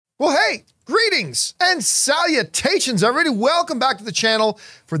Well, hey, greetings and salutations, everybody. Welcome back to the channel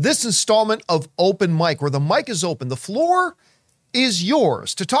for this installment of Open Mic, where the mic is open. The floor is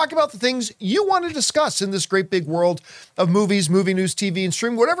yours to talk about the things you want to discuss in this great big world of movies, movie news, TV, and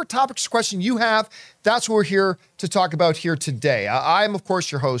streaming. Whatever topics or question you have, that's what we're here to talk about here today. I am, of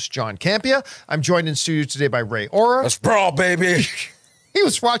course, your host, John Campia. I'm joined in studio today by Ray Ora. Let's brawl, baby. He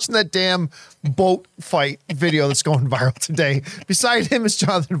was watching that damn boat fight video that's going viral today. Beside him is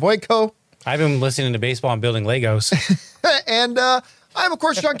Jonathan Voico. I've been listening to baseball and building Legos. And I'm, of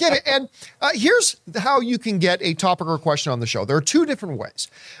course, John Campia. And here's how you can get a topic or question on the show. There are two different ways.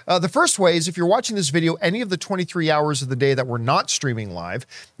 The first way is if you're watching this video any of the 23 hours of the day that we're not streaming live,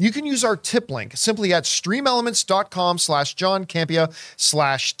 you can use our tip link simply at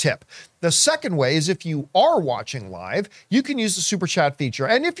streamelements.com/JohnCampia/tip. The second way is if you are watching live, you can use the super chat feature.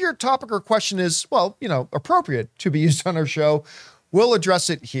 And if your topic or question is, well, appropriate to be used on our show, we'll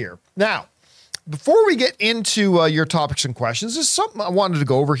address it here. Now, before we get into your topics and questions, there's something I wanted to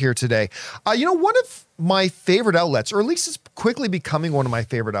go over here today. One of my favorite outlets, or at least it's quickly becoming one of my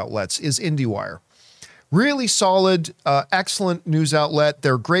favorite outlets, is IndieWire. Really solid, excellent news outlet.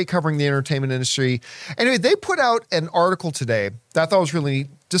 They're great covering the entertainment industry. Anyway, they put out an article today that I thought was really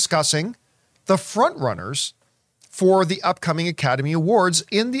discussing the Frontrunners for the upcoming Academy Awards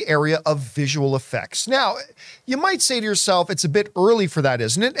in the area of visual effects. Now, you might say to yourself, it's a bit early for that,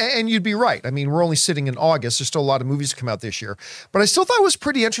 isn't it? And you'd be right. I mean, we're only sitting in August. There's still a lot of movies to come out this year. But I still thought it was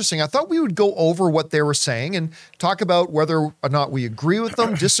pretty interesting. I thought we would go over what they were saying and talk about whether or not we agree with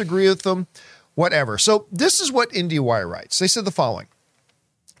them, disagree with them, whatever. So this is what IndieWire writes. They said the following.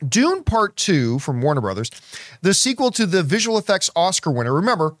 Dune Part 2 from Warner Brothers, the sequel to the visual effects Oscar winner,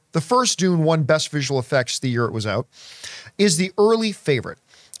 remember, the first Dune won Best Visual Effects the year it was out, is the early favorite.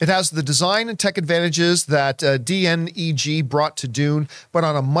 It has the design and tech advantages that DNEG brought to Dune, but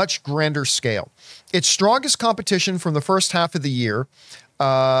on a much grander scale. Its strongest competition from the first half of the year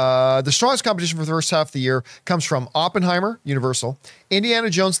comes from Oppenheimer, Universal,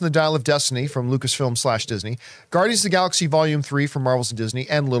 Indiana Jones and the Dial of Destiny from Lucasfilm/Disney, Guardians of the Galaxy Volume 3 from Marvel's and Disney,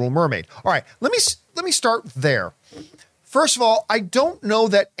 and Little Mermaid. All right, let me start there. First of all, I don't know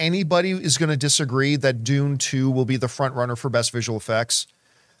that anybody is going to disagree that Dune 2 will be the front runner for Best Visual Effects.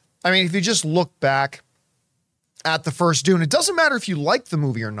 I mean, if you just look back at the first Dune, it doesn't matter if you like the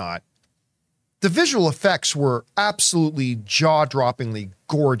movie or not. The visual effects were absolutely jaw-droppingly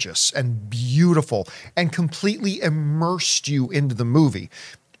gorgeous and beautiful and completely immersed you into the movie.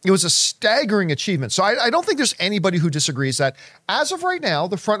 It was a staggering achievement. So I don't think there's anybody who disagrees that as of right now,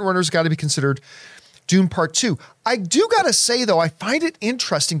 the frontrunner's got to be considered Dune Part 2. I do got to say, though, I find it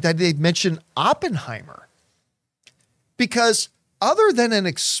interesting that they've mentioned Oppenheimer because other than an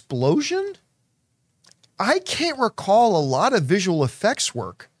explosion, I can't recall a lot of visual effects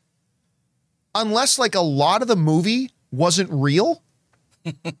work. Unless like a lot of the movie wasn't real.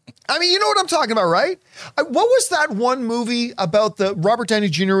 I mean, you know what I'm talking about, right? What was that one movie about the Robert Downey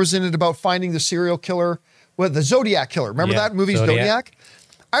Jr. was in it about finding the serial killer, the Zodiac killer. Remember that movie, Zodiac?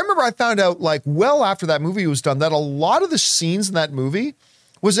 I remember I found out like well after that movie was done that a lot of the scenes in that movie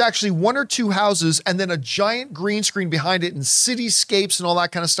was actually one or two houses and then a giant green screen behind it and cityscapes and all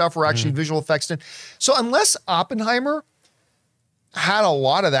that kind of stuff were actually visual effects. So unless Oppenheimer had a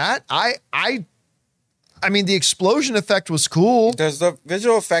lot of that. I mean, the explosion effect was cool. Does the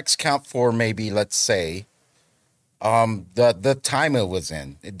visual effects count for maybe, let's say, the time it was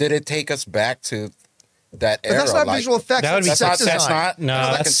in? Did it take us back to that era? That's not visual effects. That's set design.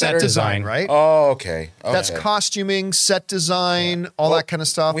 That's set design, right? Oh, okay. That's costuming, set design, all that kind of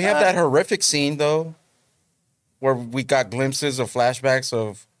stuff. We have that horrific scene though, where we got glimpses of flashbacks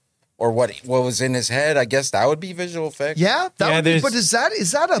of. Or what was in his head? I guess that would be visual effects. Yeah, that would be. But is that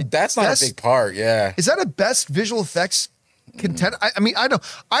that's not a big part? Yeah, is that a best visual effects content? I mean, I don't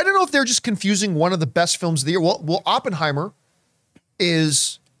know if they're just confusing one of the best films of the year. Well, Oppenheimer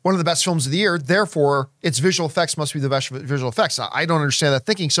is one of the best films of the year. Therefore, its visual effects must be the best visual effects. I don't understand that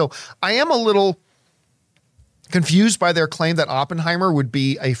thinking. So I am a little confused by their claim that Oppenheimer would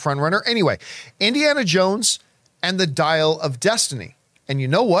be a front runner. Anyway, Indiana Jones and the Dial of Destiny, and you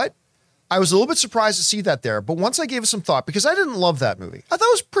know what? I was a little bit surprised to see that there, but once I gave it some thought, because I didn't love that movie. I thought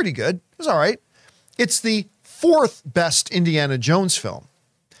it was pretty good. It was all right. It's the fourth best Indiana Jones film.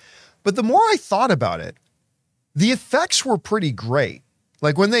 But the more I thought about it, the effects were pretty great.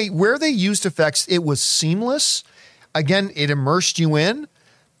 Like where they used effects, it was seamless. Again, it immersed you in.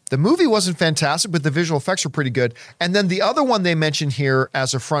 The movie wasn't fantastic, but the visual effects were pretty good. And then the other one they mentioned here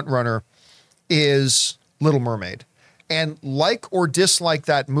as a front runner is Little Mermaid. And like or dislike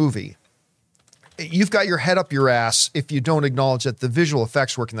that movie, you've got your head up your ass if you don't acknowledge that the visual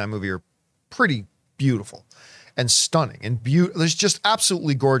effects work in that movie are pretty beautiful and stunning and beautiful. It's just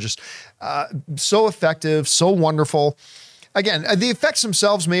absolutely gorgeous. So effective, so wonderful. Again, the effects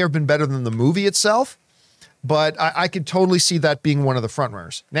themselves may have been better than the movie itself, but I could totally see that being one of the front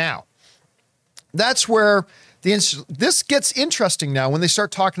runners. Now, that's where this gets interesting now when they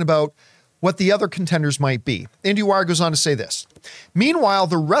start talking about what the other contenders might be. IndieWire goes on to say this. Meanwhile,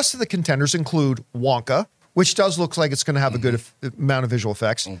 the rest of the contenders include Wonka, which does look like it's going to have a good amount of visual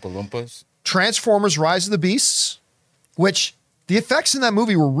effects. Oompa Loompas. Transformers Rise of the Beasts, which the effects in that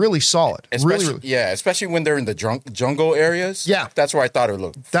movie were really solid. Especially, yeah, especially when they're in the jungle areas. Yeah. That's where I thought it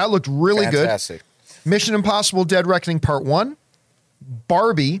looked. That looked really fantastic. Good. Mission Impossible Dead Reckoning Part 1,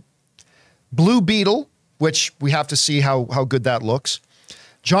 Barbie, Blue Beetle, which we have to see how good that looks,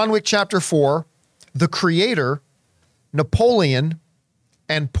 John Wick Chapter 4, The Creator, Napoleon,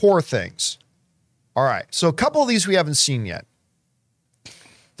 and Poor Things. All right, so a couple of these we haven't seen yet.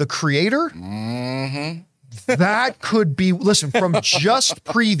 The Creator? Mm-hmm. That could be, listen, from just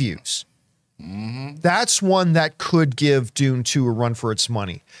previews, that's one that could give Dune 2 a run for its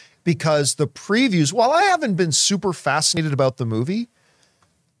money. Because the previews, while I haven't been super fascinated about the movie,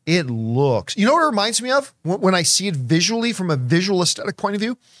 it looks, you know what it reminds me of? When I see it visually from a visual aesthetic point of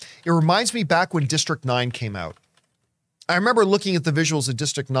view, it reminds me back when District 9 came out. I remember looking at the visuals of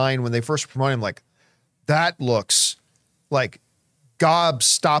District 9 when they first promoted them, like, that looks like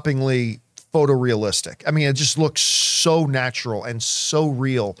gob-stoppingly photorealistic. I mean, it just looks so natural and so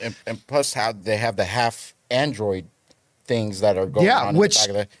real. And plus how they have the half Android things that are going on. Which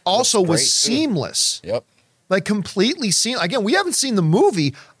in the back of also was too. seamless. Yep. Like completely seamless. Again, we haven't seen the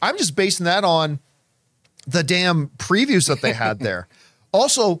movie. I'm just basing that on the damn previews that they had there.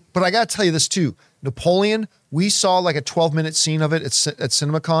 Also, but I got to tell you this too. Napoleon, we saw like a 12-minute scene of it at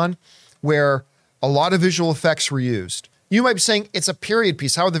CinemaCon where a lot of visual effects were used. You might be saying it's a period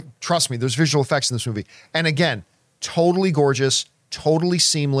piece. Trust me, there's visual effects in this movie. And again, totally gorgeous, totally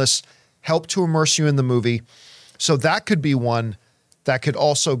seamless, help to immerse you in the movie. So that could be one that could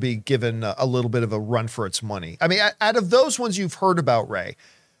also be given a little bit of a run for its money. I mean, out of those ones you've heard about, Ray,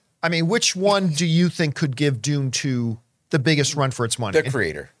 I mean, which one do you think could give Dune 2 the biggest run for its money? The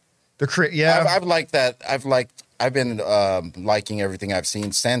Creator. Yeah. I've liked that. I've been liking everything I've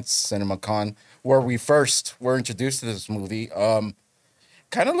seen since CinemaCon, where we first were introduced to this movie.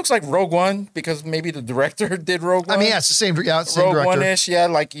 Kind of looks like Rogue One because maybe the director did Rogue One. I mean, yeah, it's the same Rogue director. One-ish, yeah.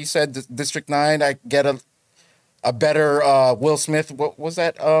 Like you said, District 9, I get a better Will Smith. What was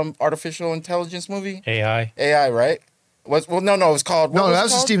that artificial intelligence movie? AI, right? It was called. No, that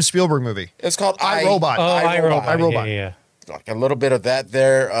was a Steven Spielberg movie. It's called iRobot. Oh, iRobot. Yeah. Like a little bit of that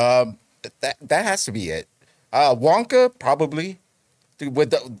there. That has to be it. Wonka probably.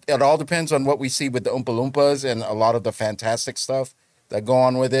 It all depends on what we see with the Oompa Loompas and a lot of the fantastic stuff that go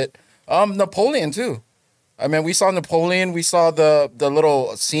on with it. Napoleon too. I mean, we saw Napoleon. We saw the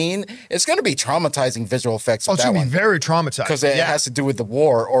little scene. It's going to be traumatizing visual effects. Oh, it's going to be very traumatizing because it has to do with the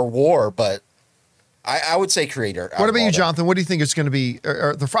war. But I would say Creator. What about you, Jonathan? What do you think it's going to be?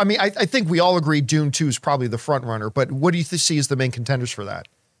 I mean, I think we all agree Dune 2 is probably the front runner. But what do you see as the main contenders for that?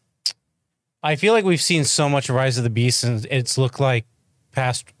 I feel like we've seen so much Rise of the Beast, and it's looked like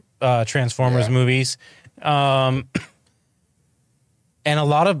past Transformers movies. And a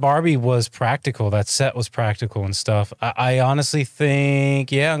lot of Barbie was practical. That set was practical and stuff. I honestly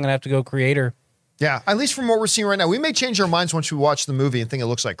think, I'm going to have to go Creator. Yeah, at least from what we're seeing right now. We may change our minds once we watch the movie and think it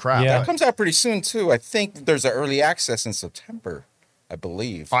looks like crap. Yeah. That comes out pretty soon, too. I think there's an early access in September, I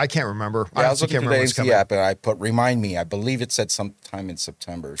believe. I can't remember. Yeah, I was looking can't today, yeah, but I put remind me. I believe it said sometime in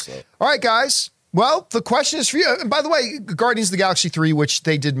September. So, all right, guys. Well, the question is for you. And by the way, Guardians of the Galaxy 3, which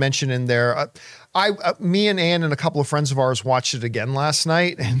they did mention in there, me and Ann and a couple of friends of ours watched it again last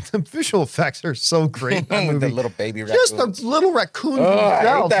night, and the visual effects are so great in that movie. The little baby raccoons. Just the little raccoon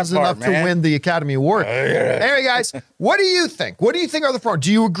themselves is enough to win the Academy Award. Anyway, guys, what do you think? What do you think are the front?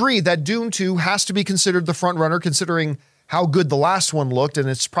 Do you agree that Dune 2 has to be considered the front runner, considering how good the last one looked, and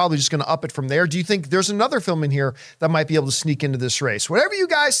it's probably just going to up it from there? Do you think there's another film in here that might be able to sneak into this race? Whatever you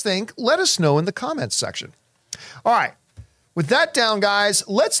guys think, let us know in the comments section. All right. With that down, guys,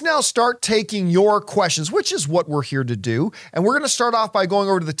 let's now start taking your questions, which is what we're here to do. And we're going to start off by going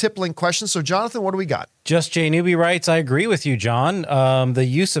over to the tip link questions. So, Jonathan, what do we got? Just J Newbie writes, I agree with you, John. The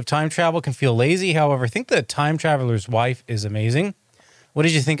use of time travel can feel lazy. However, I think the time traveler's wife is amazing. What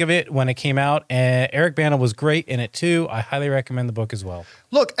did you think of it when it came out? Eric Bana was great in it too. I highly recommend the book as well.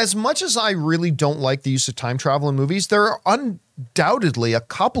 Look, as much as I really don't like the use of time travel in movies, there are undoubtedly a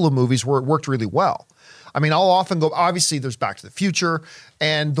couple of movies where it worked really well. I mean, I'll often go, obviously there's Back to the Future,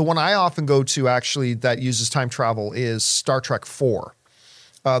 and the one I often go to actually that uses time travel is Star Trek 4,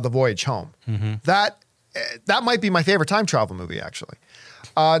 The Voyage Home. That might be my favorite time travel movie, actually.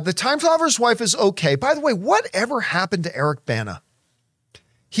 The Time Traveler's Wife is okay. By the way, whatever happened to Eric Bana?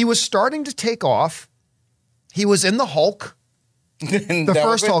 He was starting to take off. He was in the Hulk, the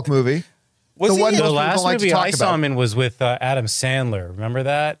first Hulk movie. Was he in The last movie I saw him in was with Adam Sandler. Remember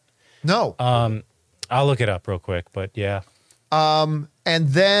that? No. I'll look it up real quick, but yeah. And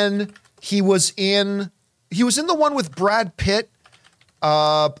then he was in the one with Brad Pitt,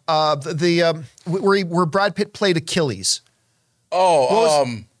 where Brad Pitt played Achilles. Oh,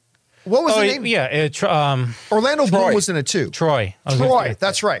 What was the name? Yeah, Orlando Troy. Bloom was in it too. Troy. Troy,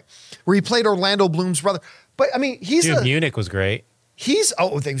 that's right. Where he played Orlando Bloom's brother. But I mean, Munich was great. he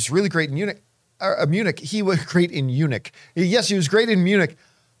was really great in Munich. Munich. He was great in Munich. Yes, he was great in Munich.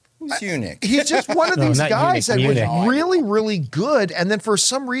 who's Munich? He's just one of No, these not guys that Munich. was really, really good, and then for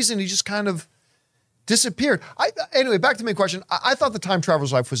some reason he just kind of disappeared. Anyway, back to the main question. I thought The Time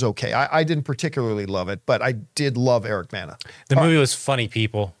Traveler's Life was okay. I didn't particularly love it, but I did love Eric Bana. The movie was funny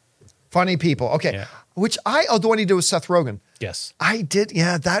people. Funny people. Okay. Yeah. The one he did with Seth Rogen. Yes. I did.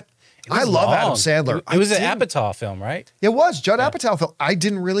 Yeah, that. It was I love Adam long. Sandler. It was an didn't- Apatow film, right? It was Judd Apatow film. I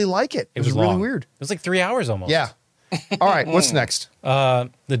didn't really like it. It was really long. weird. It was like 3 hours almost. Yeah. All right. What's next? The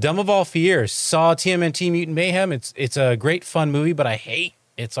Dumb of All Fears. Saw TMNT Mutant Mayhem. It's a great fun movie, but I hate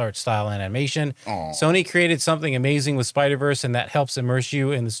its art style and animation. Sony created something amazing with Spider-Verse, and that helps immerse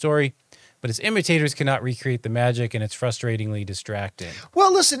you in the story. But its imitators cannot recreate the magic, and it's frustratingly distracting.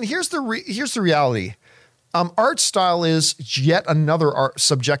 Well, listen. Here's the reality. Art style is yet another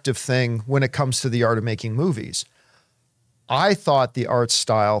subjective thing when it comes to the art of making movies. I thought the art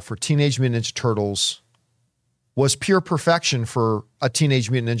style for Teenage Mutant Ninja Turtles was pure perfection for a Teenage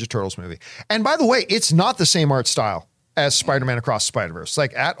Mutant Ninja Turtles movie. And by the way, it's not the same art style as Spider-Man Across the Spider-Verse,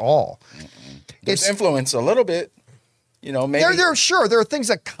 like at all. There's influence a little bit. You know, maybe. There are things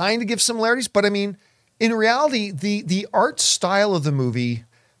that kind of give similarities, but I mean, in reality, the art style of the movie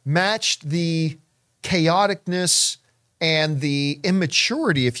matched the chaoticness and the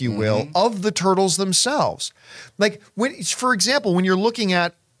immaturity, if you will, of the turtles themselves. Like for example, when you're looking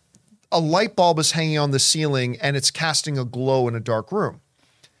at a light bulb is hanging on the ceiling and it's casting a glow in a dark room.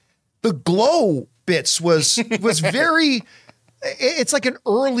 The glow bits was very. It's like an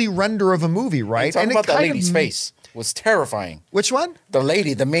early render of a movie, right? Talking about that lady's face was terrifying. Which one? The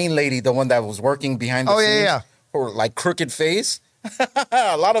main lady, the one that was working behind the scenes. Yeah. Or like crooked face.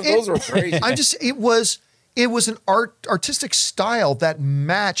 A lot of those were crazy. It was an artistic style that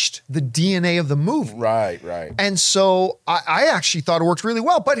matched the DNA of the movie. Right. And so I actually thought it worked really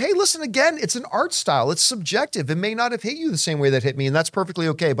well. But hey, listen, again, it's an art style. It's subjective. It may not have hit you the same way that hit me, and that's perfectly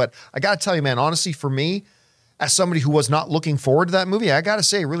okay. But I got to tell you, man, honestly, for me, as somebody who was not looking forward to that movie, I got to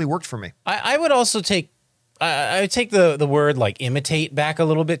say it really worked for me. I would also take I would take the word like imitate back a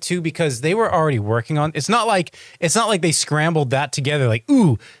little bit too, because they were already working on. It's not like they scrambled that together. Like,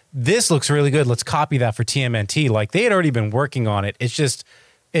 ooh, this looks really good. Let's copy that for TMNT. Like they had already been working on it. It's just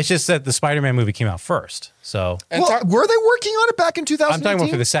that the Spider-Man movie came out first. So were they working on it back in 2018? I'm talking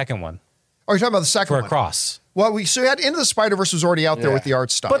about for the second one. Oh, you're talking about the second one? For Across. Well, so we had Into the Spider-Verse was already out there with the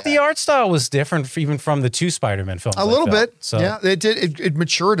art style. But the art style was different even from the two Spider-Man films. A little bit. So. Yeah, it did. It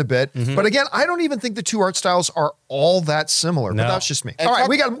matured a bit. But again, I don't even think the two art styles are all that similar. No. But that's just me. All right,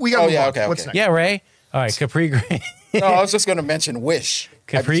 we got to move on. Okay, What's okay. next? Yeah, Ray. All right, Capri Green. No, I was just going to mention Wish.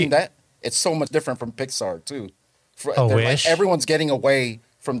 Have Capri- you seen that? It's so much different from Pixar, too. Wish? Everyone's getting away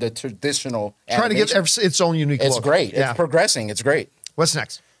from the traditional Trying to give animation. its own unique It's look. great. Yeah. It's progressing. It's great. What's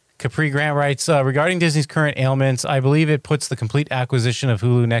next? Capri Grant writes, regarding Disney's current ailments, I believe it puts the complete acquisition of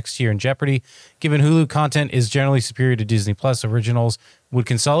Hulu next year in jeopardy. Given Hulu content is generally superior to Disney Plus originals, would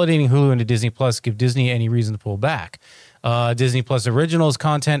consolidating Hulu into Disney Plus give Disney any reason to pull back? Disney Plus originals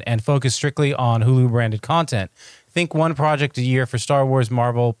content and focus strictly on Hulu branded content. Think one project a year for Star Wars,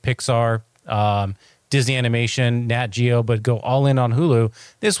 Marvel, Pixar, Disney Animation, Nat Geo, but go all in on Hulu.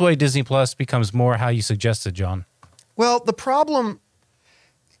 This way, Disney Plus becomes more how you suggested, John. Well, the problem...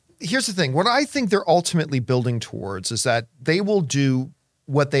 Here's the thing. What I think they're ultimately building towards is that they will do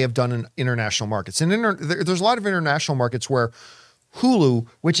what they have done in international markets. And there's a lot of international markets where Hulu,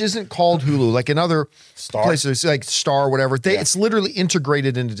 which isn't called Hulu, like in other places, like Star, whatever, it's literally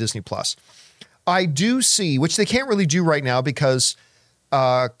integrated into Disney Plus. I do see, which they can't really do right now because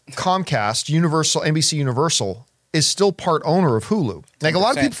Comcast, NBC Universal, is still part owner of Hulu. Like a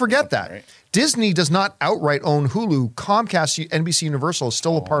lot of people forget that. Right. Disney does not outright own Hulu. Comcast, NBC Universal is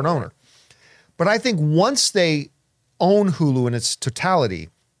still a part owner. But I think once they own Hulu in its totality,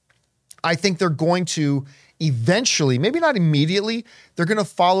 I think they're going to eventually, maybe not immediately, they're going to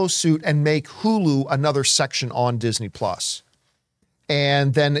follow suit and make Hulu another section on Disney Plus.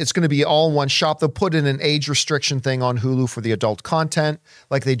 And then it's going to be all in one shop. They'll put in an age restriction thing on Hulu for the adult content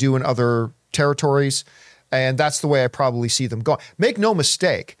like they do in other territories. And that's the way I probably see them going. Make no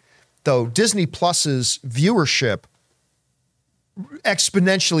mistake, though, Disney Plus's viewership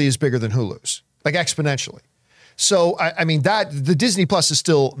exponentially is bigger than Hulu's, like exponentially. So, I mean, the Disney Plus is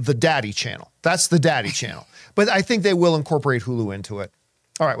still the daddy channel. That's the daddy channel. But I think they will incorporate Hulu into it.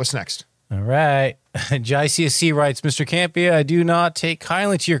 All right, what's next? All right. JCSC writes, Mr. Campia, I do not take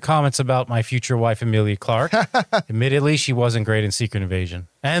kindly to your comments about my future wife, Emilia Clarke. Admittedly, she wasn't great in Secret Invasion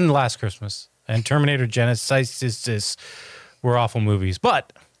and Last Christmas and Terminator Genisys were awful movies.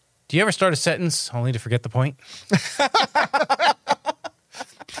 But do you ever start a sentence only to forget the point?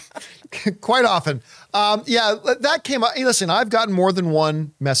 Quite often. Yeah, that came up. Hey, listen, I've gotten more than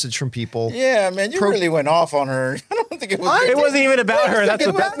one message from people. Yeah, man, you really went off on her. I don't think it was. It wasn't even about her. That's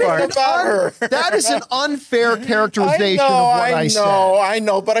the best part. About her. That is an unfair characterization of what I said. I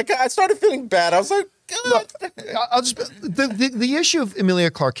know, but I started feeling bad. I was like, look, I'll just the issue of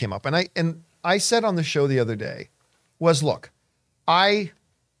Emilia Clarke came up, and I said on the show the other day was, look, I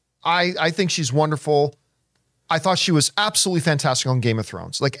think she's wonderful. I thought she was absolutely fantastic on Game of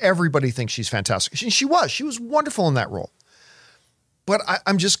Thrones. Like, everybody thinks she's fantastic. She was wonderful in that role. But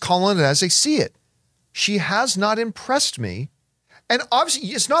I'm just calling it as I see it. She has not impressed me. And obviously,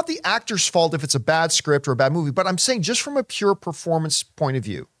 it's not the actor's fault if it's a bad script or a bad movie, but I'm saying just from a pure performance point of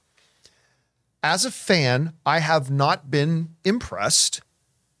view. As a fan, I have not been impressed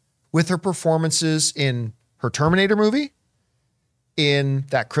with her performances in her Terminator movie, in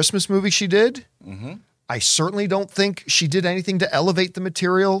that Christmas movie she did. Mm-hmm. I certainly don't think she did anything to elevate the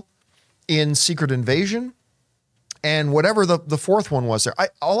material in Secret Invasion. And whatever the fourth one was there,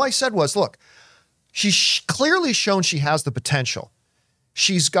 all I said was, look, she's clearly shown she has the potential.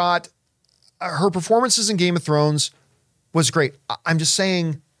 She's got her performances in Game of Thrones was great. I'm just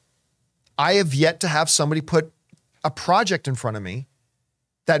saying, I have yet to have somebody put a project in front of me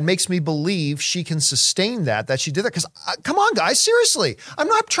that makes me believe she can sustain that she did that. Because come on, guys, seriously, I'm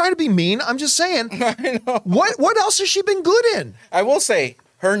not trying to be mean. I'm just saying, I know. What else has she been good in? I will say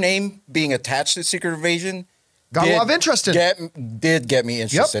her name being attached to Secret Invasion got a lot of interest in it. Did get me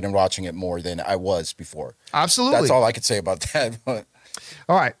interested in watching it more than I was before. Absolutely. That's all I could say about that.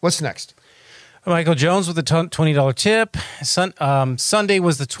 All right, what's next? Michael Jones with a $20 tip. Sunday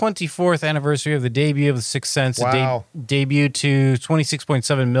was the 24th anniversary of the debut of The Sixth Sense. Wow. It debuted to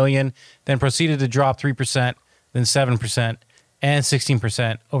 26.7 million, then proceeded to drop 3%, then 7%, and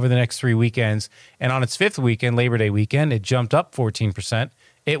 16% over the next 3 weekends. And on its fifth weekend, Labor Day weekend, it jumped up 14%.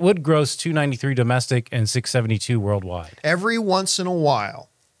 It would gross 293 domestic and 672 worldwide. Every once in a while.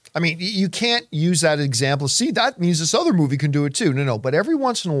 I mean, you can't use that example. See, that means this other movie can do it too. No. But every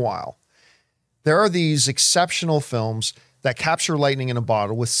once in a while, there are these exceptional films that capture lightning in a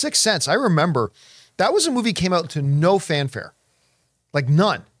bottle. With Sixth Sense, I remember that was a movie came out to no fanfare, like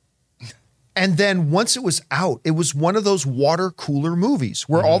none. And then once it was out, it was one of those water cooler movies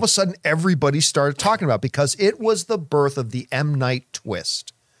where all of a sudden everybody started talking about it because it was the birth of the M. Night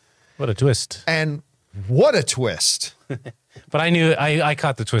twist. What a twist. And what a twist. But I knew I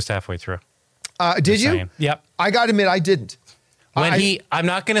caught the twist halfway through. Did you? Saying. Yep. I got to admit, I didn't.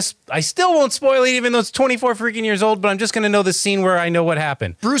 I still won't spoil it even though it's 24 freaking years old, but I'm just going to know the scene where I know what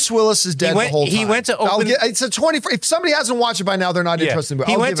happened. Bruce Willis is dead the whole time. He went to open... it's a 24... If somebody hasn't watched it by now, they're not interested in it.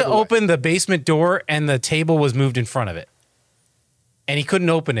 He went to open the basement door and the table was moved in front of it. And he couldn't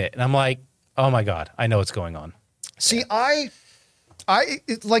open it. And I'm like, oh my God, I know what's going on. See,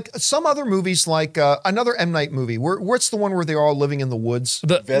 like some other movies, like another M. Night movie. What's the one where they're all living in the woods?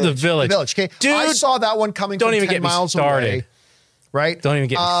 The Village. The Village, okay? Dude, I saw that one coming from 10 miles away. Right? Don't even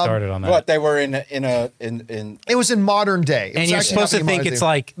get me started on that. What, they were in It was in modern day. And you're supposed to think it's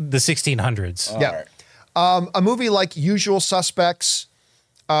like the 1600s. Yeah. Right. A movie like Usual Suspects,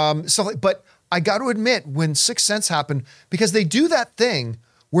 stuff like, but I got to admit, when Sixth Sense happened, because they do that thing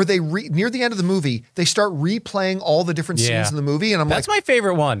where they near the end of the movie, they start replaying all the different scenes in the movie, and That's my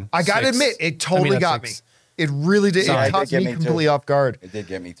favorite one. I got to admit, it totally got me. It really did. Sorry. It caught me completely off guard. It did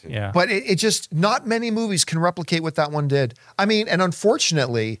get me too. Yeah. But it just, not many movies can replicate what that one did. I mean, and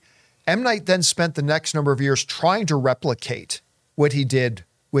unfortunately, M. Night then spent the next number of years trying to replicate what he did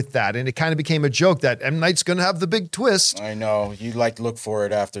with that. And it kind of became a joke that M. Night's going to have the big twist. I know. You look for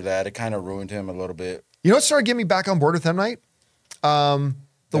it after that. It kind of ruined him a little bit. You know what started getting me back on board with M. Night? The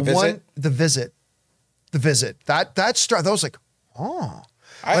Visit. That was like, oh.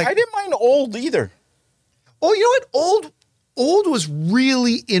 I didn't mind Old either. Oh, you know what? Old Old was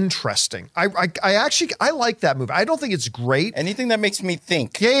really interesting. I actually like that movie. I don't think it's great. Anything that makes me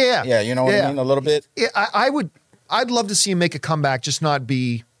think. Yeah. Yeah, you know what I mean? A little bit. Yeah, I'd love to see him make a comeback, just not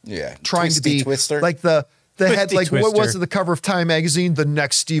be trying to be Twister. like the head, like Twister. what was it, the cover of Time magazine, the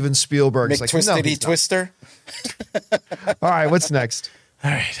next Steven Spielberg. It's like, McTwistedy Twister. All right, what's next? All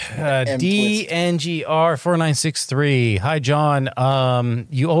right. DNGR4963. Hi, John.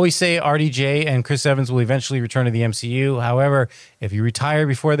 You always say RDJ and Chris Evans will eventually return to the MCU. However, if you retire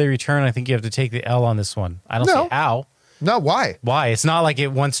before they return, I think you have to take the L on this one. I don't see how. No, why? Why? It's not like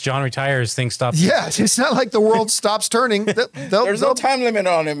once John retires, things stop. Yeah, it's not like the world stops turning. There's no time limit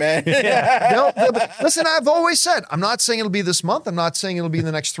on it, man. Listen, I've always said, I'm not saying it'll be this month. I'm not saying it'll be in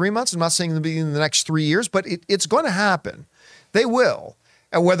the next 3 months. I'm not saying it'll be in the next 3 years, but it's going to happen. They will.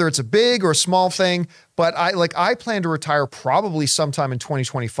 And whether it's a big or a small thing, but I plan to retire probably sometime in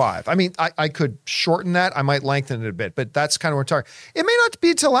 2025. I mean, I could shorten that. I might lengthen it a bit, but that's kind of retire. It may not be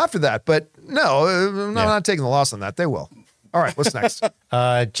until after that, but no, I'm not taking the loss on that. They will. All right, what's next?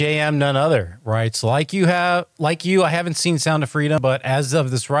 JM None Other writes, like you, I haven't seen Sound of Freedom, but as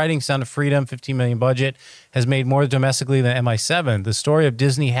of this writing, Sound of Freedom, 15 million budget, has made more domestically than MI7. The story of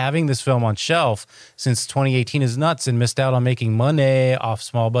Disney having this film on shelf since 2018 is nuts and missed out on making money off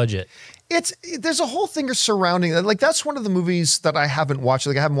small budget. There's a whole thing surrounding that. Like, that's one of the movies that I haven't watched.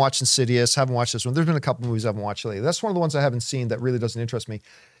 Like, I haven't watched Insidious, haven't watched this one. There's been a couple movies I haven't watched lately. That's one of the ones I haven't seen that really doesn't interest me.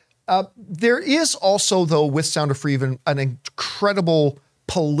 There is also, though, with Sound of Freedom, an incredible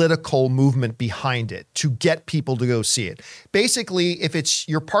political movement behind it to get people to go see it. Basically, if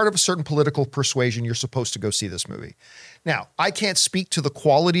you're part of a certain political persuasion, you're supposed to go see this movie. Now, I can't speak to the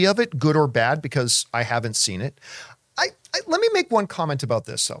quality of it, good or bad, because I haven't seen it. Let me make one comment about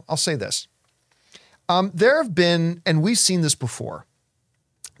this, though. I'll say this. There have been, and we've seen this before,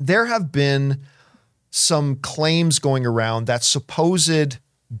 there have been some claims going around that supposed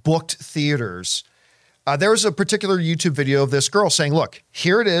booked theaters. There was a particular YouTube video of this girl saying, look,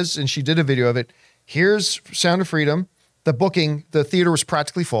 here it is. And she did a video of it. Here's Sound of Freedom. The theater was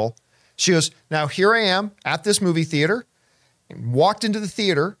practically full. She goes, now here I am at this movie theater, and walked into the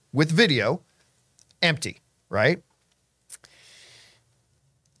theater with video, empty, right?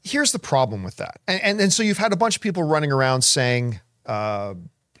 Here's the problem with that. And so you've had a bunch of people running around saying,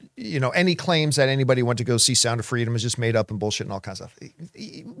 any claims that anybody went to go see Sound of Freedom is just made up and bullshit and all kinds of stuff.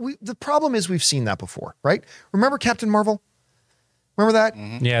 The problem is we've seen that before, right? Remember Captain Marvel? Remember that?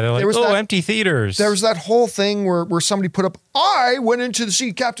 Mm-hmm. Yeah, they're like, empty theaters. There was that whole thing where somebody put up, I went into to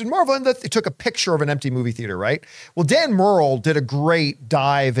see Captain Marvel, and they took a picture of an empty movie theater, right? Well, Dan Murrell did a great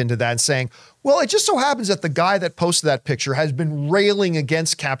dive into that and saying, well, it just so happens that the guy that posted that picture has been railing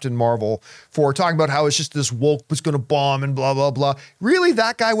against Captain Marvel for talking about how it's just this woke was going to bomb and blah, blah, blah. Really,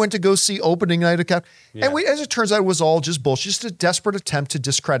 that guy went to go see opening night of Captain. Yeah. And as it turns out, it was all just bullshit, just a desperate attempt to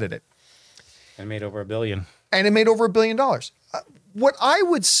discredit it. And made over $1 billion. And it made over $1 billion. What I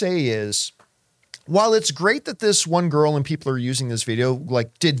would say is, while it's great that this one girl and people are using this video,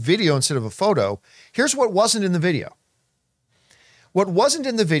 like did video instead of a photo, here's what wasn't in the video. What wasn't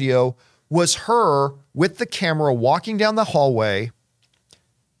in the video was her with the camera walking down the hallway,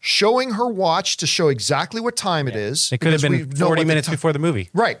 showing her watch to show exactly what time it is. It could have been 40 minutes before the movie.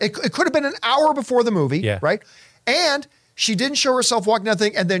 Right. It could have been an hour before the movie. Yeah. Right. And she didn't show herself walking down the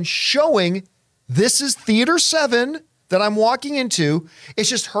thing and then showing this is theater 7 that I'm walking into. It's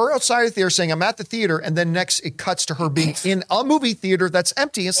just her outside of the theater saying, I'm at the theater. And then next it cuts to her being in a movie theater that's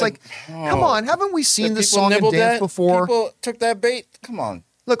empty. It's like, come on, haven't we seen this song and dance before? People took that bait. Come on.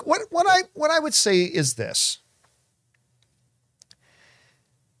 Look, what I would say is this.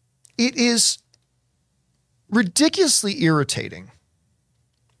 It is ridiculously irritating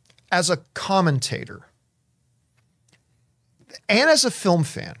as a commentator and as a film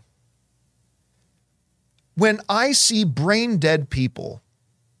fan when I see brain dead people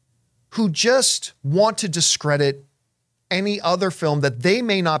who just want to discredit any other film that they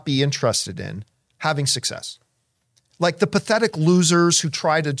may not be interested in having success. Like the pathetic losers who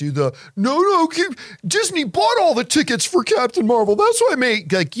try to do Disney bought all the tickets for Captain Marvel. That's why I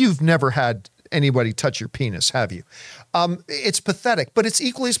made, like, you've never had anybody touch your penis, have you? It's pathetic, but it's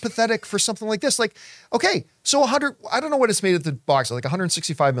equally as pathetic for something like this. Like, okay, so I don't know what it's made at the box, like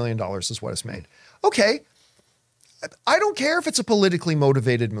 $165 million is what it's made. Okay. I don't care if it's a politically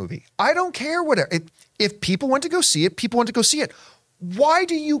motivated movie. I don't care whatever. If people want to go see it, people want to go see it. Why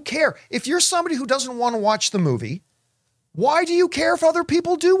do you care? If you're somebody who doesn't want to watch the movie, why do you care if other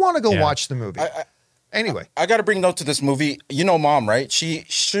people do want to go watch the movie? Anyway, I got to bring note to this movie. You know, Mom, right? She.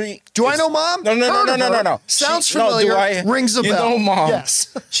 Do I know Mom? No. Sounds familiar. Rings a bell. You know, Mom.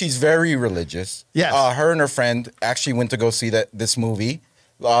 Yes. She's very religious. Yes. Her and her friend actually went to go see this movie.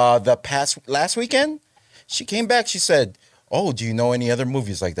 Last weekend, she came back. She said, "Oh, do you know any other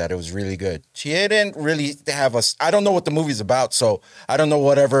movies like that? It was really good." She didn't really have us. I don't know what the movie's about, so I don't know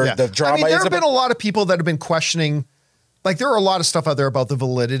whatever the drama is. There have been a lot of people that have been questioning. Like, there are a lot of stuff out there about the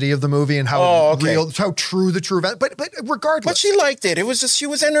validity of the movie and how how true the true event. But regardless, but she liked it. It was just she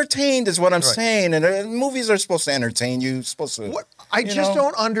was entertained, is what I'm saying. And movies are supposed to entertain you. Supposed to. I just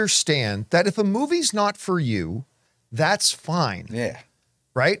don't understand that if a movie's not for you, that's fine. Yeah.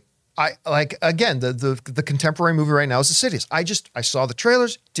 Right. I like, again, the contemporary movie right now is Insidious. I saw the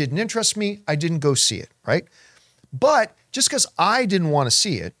trailers, didn't interest me. I didn't go see it. Right. But just because I didn't want to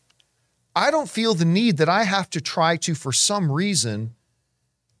see it, I don't feel the need that I have to try to, for some reason,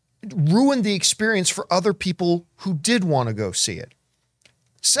 ruin the experience for other people who did want to go see it.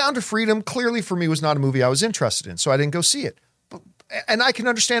 Sound of Freedom, clearly for me, was not a movie I was interested in, so I didn't go see it. And I can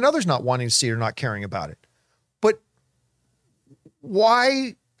understand others not wanting to see it or not caring about it. But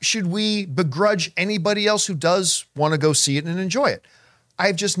why should we begrudge anybody else who does want to go see it and enjoy it?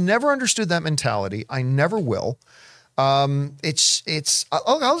 I've just never understood that mentality. I never will. I'll use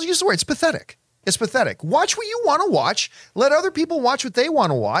the word, it's pathetic. It's pathetic. Watch what you want to watch. Let other people watch what they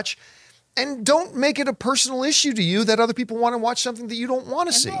want to watch. And don't make it a personal issue to you that other people want to watch something that you don't want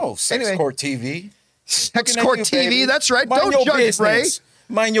to see. No, Sex Court TV. Sex Court TV, baby. That's right. Mind don't judge business.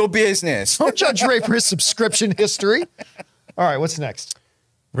 Ray. Mind your business. Don't judge Ray for his subscription history. All right, what's next?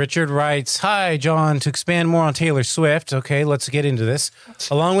 Richard writes, "Hi, John. To expand more on Taylor Swift, okay, let's get into this.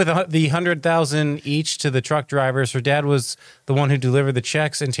 Along with the 100,000 each to the truck drivers, her dad was the one who delivered the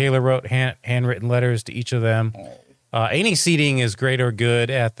checks, and Taylor wrote handwritten letters to each of them. Any seating is great or good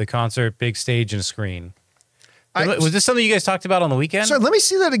at the concert, big stage and screen." Was this something you guys talked about on the weekend? Sorry, let me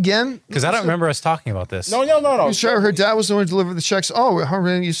see that again. Because I don't remember us talking about this. No. Sure, her dad was the one who delivered the checks. Oh,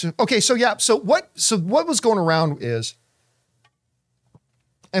 okay. So yeah. So what was going around is.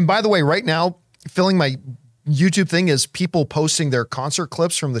 And by the way, right now, filling my YouTube thing is people posting their concert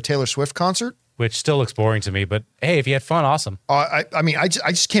clips from the Taylor Swift concert. Which still looks boring to me, but hey, if you had fun, awesome. I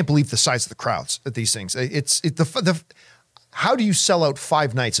just can't believe the size of the crowds at these things. How do you sell out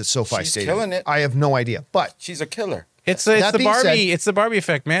 5 nights at SoFi She's Stadium? killing it. I have no idea, but she's a killer. It's the Barbie. It's the Barbie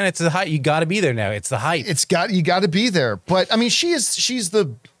effect, man. It's the hype. You got to be there now. It's the hype. You got to be there. But I mean, she's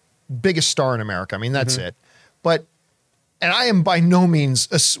the biggest star in America. I mean, that's it. But. And I am by no means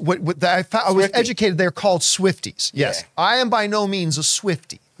I was educated. They're called Swifties. Yes, yeah. I am by no means a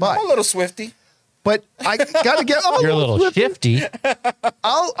Swiftie. But I'm a little Swiftie. But I got to get. You're a little shifty.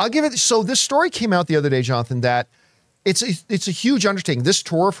 I'll give it. So this story came out the other day, Jonathan. That it's a huge undertaking. This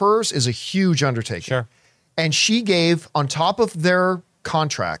tour of hers is a huge undertaking. Sure. And she gave, on top of their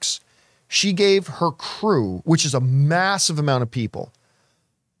contracts, she gave her crew, which is a massive amount of people,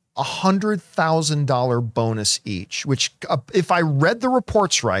 $100,000 bonus each, which, if I read the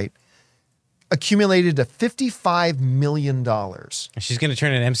reports right, accumulated to $55 million. She's going to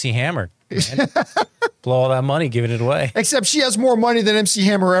turn an MC Hammer. Blow all that money, giving it away. Except she has more money than MC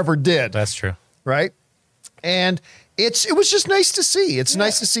Hammer ever did. That's true. Right? And it was just nice to see. It's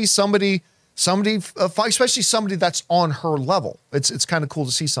nice to see somebody, especially somebody that's on her level. It's kind of cool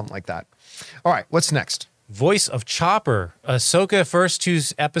to see something like that. All right, what's next? Voice of Chopper. Ahsoka first 2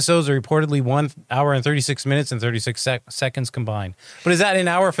 episodes are reportedly 1 hour and 36 minutes and 36 seconds combined. But is that an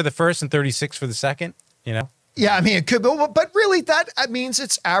hour for the first and 36 for the second? You know? Yeah, I mean, it could be, but really that means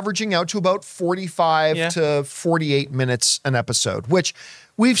it's averaging out to about 45 to 48 minutes an episode, which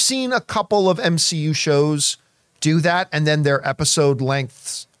we've seen a couple of MCU shows do that, and then their episode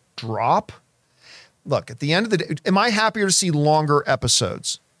lengths drop. Look, at the end of the day, am I happier to see longer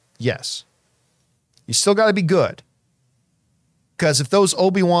episodes? Yes. You still got to be good. Because if those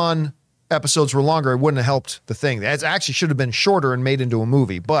Obi-Wan episodes were longer, it wouldn't have helped the thing. It actually should have been shorter and made into a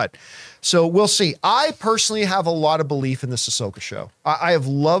movie. But so we'll see. I personally have a lot of belief in this Ahsoka show. I have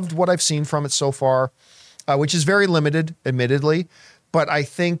loved what I've seen from it so far, which is very limited, admittedly. But I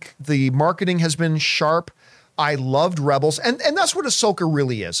think the marketing has been sharp. I loved Rebels. And that's what Ahsoka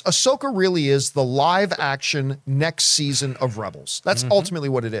really is. Ahsoka really is the live action next season of Rebels. That's ultimately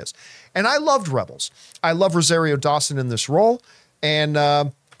what it is. And I loved Rebels. I love Rosario Dawson in this role. And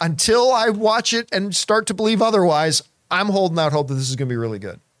until I watch it and start to believe otherwise, I'm holding out hope that this is going to be really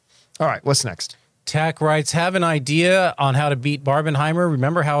good. All right, what's next? Tack writes, have an idea on how to beat Barbenheimer.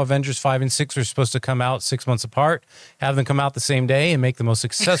 Remember how Avengers 5 and 6 were supposed to come out 6 months apart? Have them come out the same day and make the most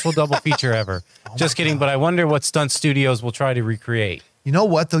successful double feature ever. Just kidding, but I wonder what stunt studios will try to recreate. You know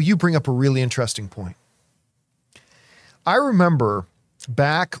what, though? You bring up a really interesting point. I remember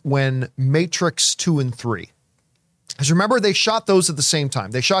back when Matrix 2 and 3, because remember they shot those at the same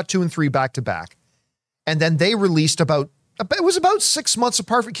time. They shot 2 and 3 back to back. And then they released it was about 6 months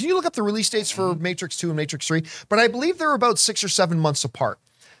apart. Can you look up the release dates for Matrix 2 and Matrix 3? But I believe they were about 6 or 7 months apart,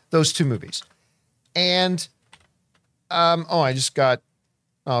 those two movies. And, I'll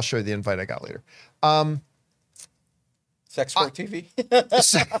show you the invite I got later. Sex Court TV.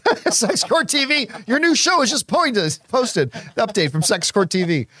 Sex Court TV. Your new show is just posted. The update from Sex Court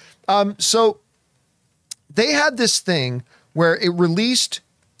TV. So they had this thing where it released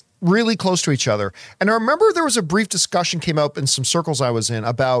really close to each other. And I remember there was a brief discussion came up in some circles I was in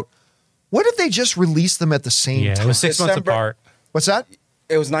about what if they just released them at the same time? It was 6 months December. apart. What's that?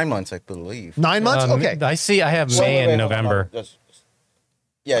 It was 9 months, I believe. 9 months? Okay. I have May and November.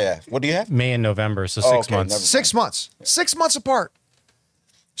 Yeah. What do you have? May and November, so 6 okay, months. never- 6 months. 6 months apart.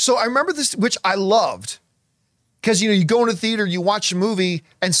 So I remember this, which I loved. Because, you go into the theater, you watch a movie,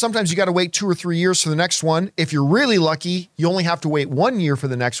 and sometimes you got to wait 2 or 3 years for the next one. If you're really lucky, you only have to wait 1 year for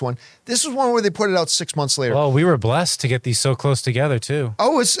the next one. This was one where they put it out 6 months later. Well, we were blessed to get these so close together, too.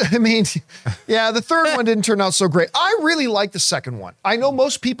 Yeah, the third one didn't turn out so great. I really liked the second one. I know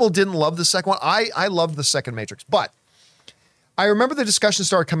most people didn't love the second one. I loved the second Matrix. But I remember the discussion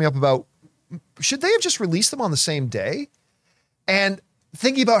started coming up about, should they have just released them on the same day? And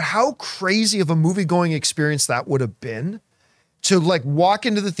thinking about how crazy of a movie-going experience that would have been to walk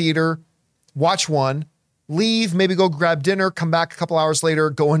into the theater, watch one, leave, maybe go grab dinner, come back a couple hours later,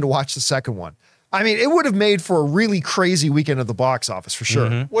 go in to watch the second one. I mean, it would have made for a really crazy weekend at the box office for sure.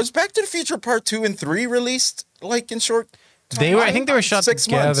 Mm-hmm. Was Back to the Future Part 2 and 3 released in short time? I think they were shot 6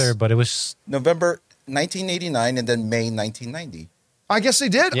 together, months. but it was November 1989 and then May 1990. I guess they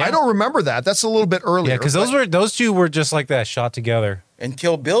did. Yeah. I don't remember that. That's a little bit earlier. because those two were just like that, shot together. And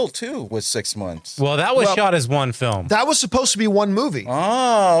Kill Bill 2 was 6 months. Well, that was shot as one film. That was supposed to be one movie.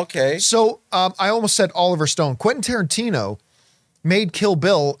 Oh, okay. So I almost said Oliver Stone. Quentin Tarantino made Kill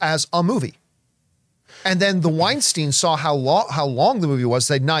Bill as a movie. And then the Weinstein saw how long the movie was,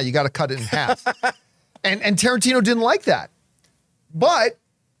 said, nah, you got to cut it in half. and Tarantino didn't like that. But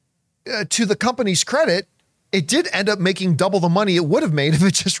to the company's credit, it did end up making double the money it would have made if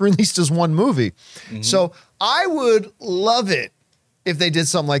it just released as one movie. Mm-hmm. So I would love it if they did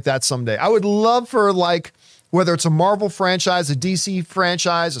something like that someday. I would love for whether it's a Marvel franchise, a DC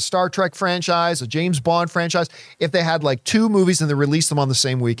franchise, a Star Trek franchise, a James Bond franchise, if they had 2 movies and they released them on the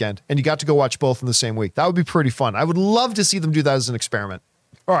same weekend and you got to go watch both in the same week. That would be pretty fun. I would love to see them do that as an experiment.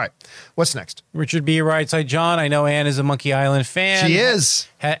 All right. What's next? Richard B. writes, hi, John. I know Ann is a Monkey Island fan. She is.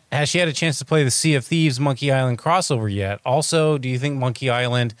 Has she had a chance to play the Sea of Thieves Monkey Island crossover yet? Also, do you think Monkey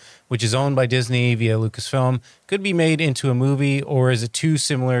Island, which is owned by Disney via Lucasfilm, could be made into a movie, or is it too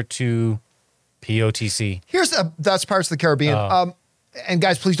similar to POTC? That's Pirates of the Caribbean. And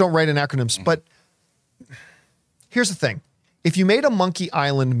guys, please don't write in acronyms, but here's the thing. If you made a Monkey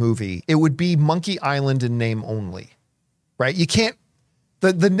Island movie, it would be Monkey Island in name only, right? You can't,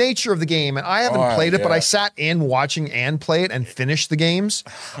 the nature of the game, and I haven't played it, but I sat in watching Ann play it and finish the games.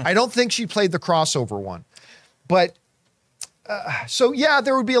 I don't think she played the crossover one. But,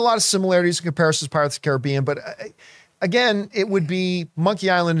 there would be a lot of similarities and comparisons to Pirates of the Caribbean, but again, it would be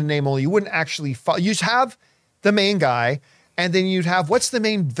Monkey Island in name only. You wouldn't actually follow. You'd have the main guy, and then you'd have, what's the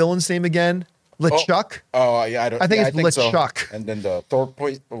main villain's name again? LeChuck? Yeah, I think it's LeChuck. So. And then the Thor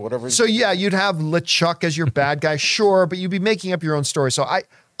point or whatever. So you'd have LeChuck as your bad guy, sure, but you'd be making up your own story. So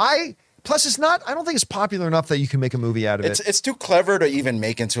plus it's not, I don't think it's popular enough that you can make a movie out of it. It's too clever to even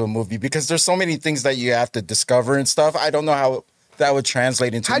make into a movie because there's so many things that you have to discover and stuff. I don't know how that would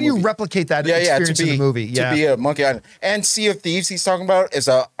translate into how a do movie. You replicate that experience in the movie? To be a Monkey Island. And Sea of Thieves he's talking about is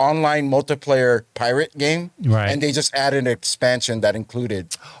an online multiplayer pirate game. Right. And they just added an expansion that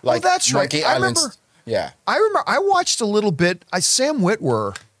included that's Monkey right. Islands. I remember I watched a little bit. Sam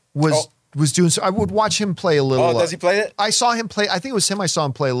Witwer was doing so. I would watch him play a little. Oh, does he play it? I saw him play. I think it was him. I saw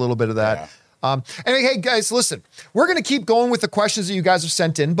him play a little bit of that. Yeah. Anyway, hey guys, listen, we're going to keep going with the questions that you guys have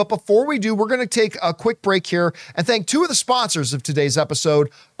sent in. But before we do, we're going to take a quick break here and thank 2 of the sponsors of today's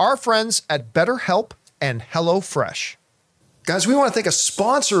episode, our friends at BetterHelp and HelloFresh. Guys, we want to thank a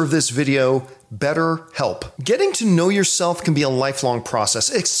sponsor of this video, BetterHelp. Getting to know yourself can be a lifelong process,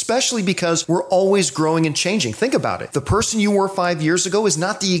 especially because we're always growing and changing. Think about it. The person you were 5 years ago is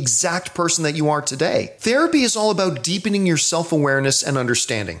not the exact person that you are today. Therapy is all about deepening your self-awareness and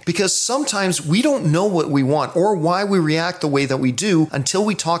understanding, because sometimes we don't know what we want or why we react the way that we do until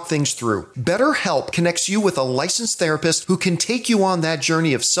we talk things through. BetterHelp connects you with a licensed therapist who can take you on that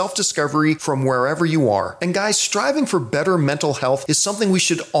journey of self-discovery from wherever you are. And guys, striving for better mental health is something we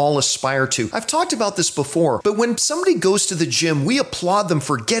should all aspire to. I've talked about this before, but when somebody goes to the gym, we applaud them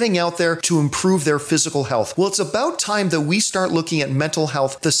for getting out there to improve their physical health. Well, it's about time that we start looking at mental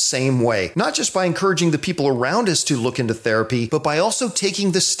health the same way, not just by encouraging the people around us to look into therapy, but by also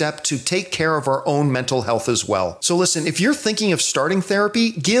taking the step to take care of our own mental health as well. So listen, if you're thinking of starting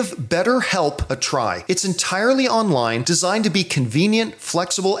therapy, give BetterHelp a try. It's entirely online, designed to be convenient,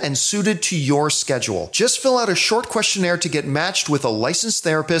 flexible, and suited to your schedule. Just fill out a short questionnaire to get matched with a licensed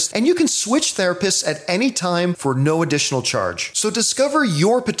therapist, and you can switch therapists at any time for no additional charge. So discover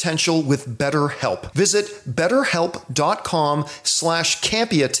your potential with BetterHelp. Visit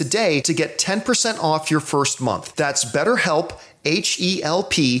betterhelp.com/Campia today to get 10% off your first month. That's BetterHelp,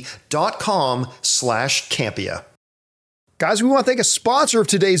 HELP.com/Campia. Guys, we want to thank a sponsor of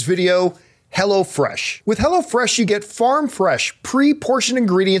today's video, HelloFresh. With HelloFresh, you get farm fresh, pre-portioned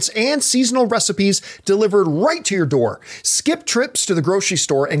ingredients and seasonal recipes delivered right to your door. Skip trips to the grocery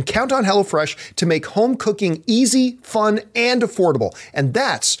store and count on HelloFresh to make home cooking easy, fun, and affordable. And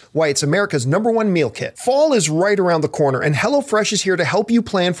that's why it's America's #1 meal kit. Fall is right around the corner, and HelloFresh is here to help you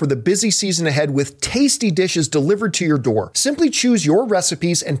plan for the busy season ahead with tasty dishes delivered to your door. Simply choose your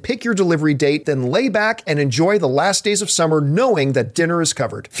recipes and pick your delivery date, then lay back and enjoy the last days of summer knowing that dinner is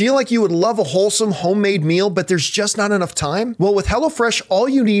covered. Feel like you would love a wholesome homemade meal, but there's just not enough time? Well, with HelloFresh, all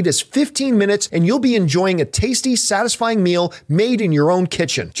you need is 15 minutes and you'll be enjoying a tasty, satisfying meal made in your own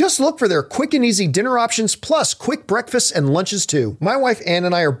kitchen. Just look for their quick and easy dinner options, plus quick breakfasts and lunches too. My wife Ann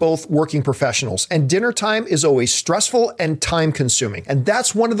and I are both working professionals, and dinner time is always stressful and time consuming. And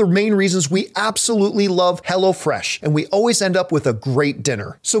that's one of the main reasons we absolutely love HelloFresh, and we always end up with a great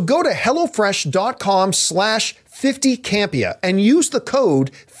dinner. So go to HelloFresh.com/50Campia and use the code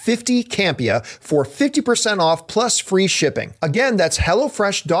 50Campia for 50% off plus free shipping. Again, that's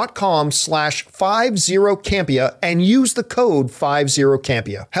HelloFresh.com/50Campia and use the code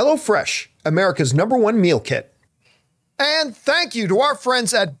 50Campia. HelloFresh, America's #1 meal kit. And thank you to our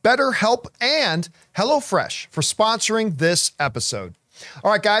friends at BetterHelp and HelloFresh for sponsoring this episode. All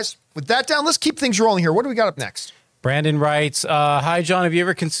right, guys, with that down, let's keep things rolling here. What do we got up next? Brandon writes, hi, John. Have you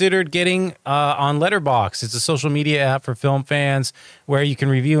ever considered getting on Letterboxd? It's a social media app for film fans where you can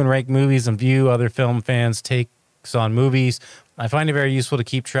review and rank movies and view other film fans' takes on movies. I find it very useful to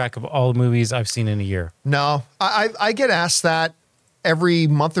keep track of all the movies I've seen in a year. No, I get asked that every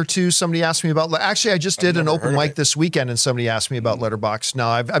month or two. Somebody asked me about, actually, I just did an open mic this weekend and somebody asked me about Letterboxd. No,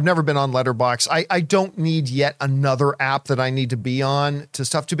 I've never been on Letterboxd. I don't need yet another app that I need to be on to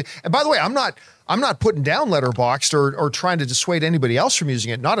stuff to be. And by the way, I'm not putting down Letterboxd or trying to dissuade anybody else from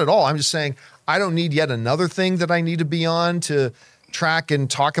using it. Not at all. I'm just saying I don't need yet another thing that I need to be on to track and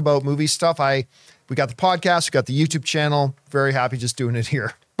talk about movie stuff. We got the podcast, we got the YouTube channel. Very happy just doing it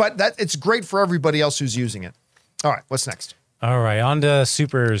here. But it's great for everybody else who's using it. All right, what's next? All right, on to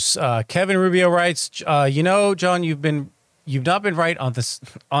supers. Kevin Rubio writes, John, you've not been right on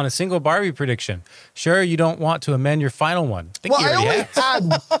a single Barbie prediction. Sure, you don't want to amend your final one.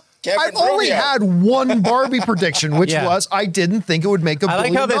 I've only had one Barbie prediction, which was I didn't think it would make $1 billion. I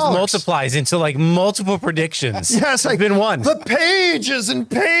like how this multiplies into like multiple predictions. Yes, it's been one. The pages and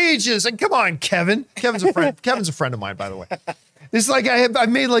pages. And come on, Kevin. Kevin's a friend. Kevin's a friend of mine, by the way. It's like I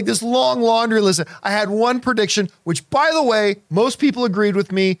made like this long laundry list. I had one prediction, which, by the way, most people agreed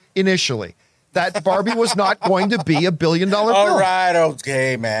with me initially. That Barbie was not going to be $1 billion film. All right,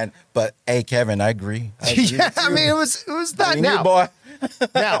 okay, man. But hey, Kevin, I agree. Yeah, I mean, it was that now. Boy.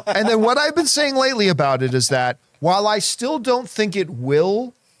 Now, and then what I've been saying lately about it is that while I still don't think it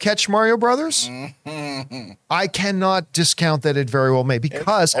will catch Mario Brothers, I cannot discount that it very well may,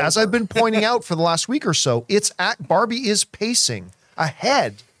 because as I've been pointing out for the last week or so, Barbie is pacing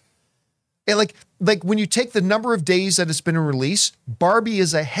ahead. And like when you take the number of days that it's been in release, Barbie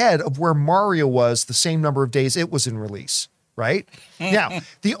is ahead of where Mario was the same number of days it was in release, right? Now,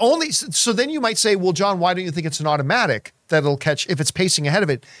 so then you might say, well, John, why don't you think it's an automatic that it'll catch if it's pacing ahead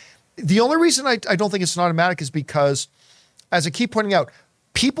of it? The only reason I don't think it's an automatic is because, as I keep pointing out,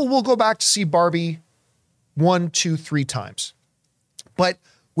 people will go back to see Barbie 1, 2, 3 times. But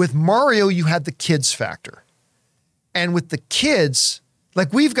with Mario, you had the kids factor. And with the kids,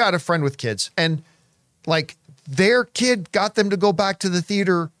 like we've got a friend with kids, and like their kid got them to go back to the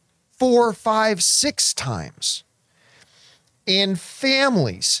theater 4, 5, 6 times in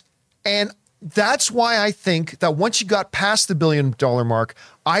families. And that's why I think that once you got past the $1 billion mark,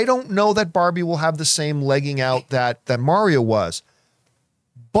 I don't know that Barbie will have the same legging out that Mario was.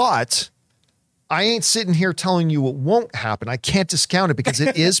 But I ain't sitting here telling you it won't happen. I can't discount it because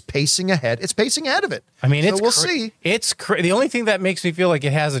it is pacing ahead. It's pacing ahead of it. I mean, we'll see. It's the only thing that makes me feel like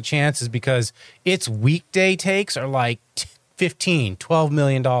it has a chance is because its weekday takes are like $12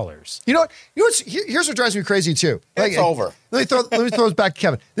 million. You know what? Here's what drives me crazy too. It's over. Let me throw this back to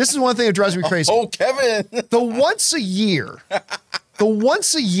Kevin. This is one thing that drives me crazy. Oh, Kevin. The once a year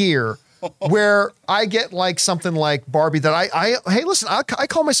where I get like something like Barbie that hey, listen, I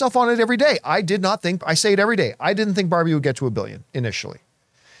call myself on it every day. I say it every day. I didn't think Barbie would get to $1 billion initially.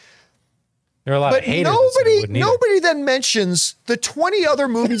 There are a lot But of haters. that said it wouldn't either. nobody then mentions the 20 other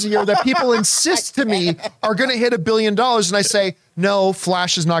movies a year that people insist to me are going to hit $1 billion. And I say, no,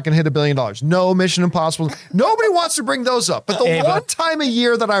 Flash is not going to hit $1 billion. No, Mission Impossible. Nobody wants to bring those up. But the one time a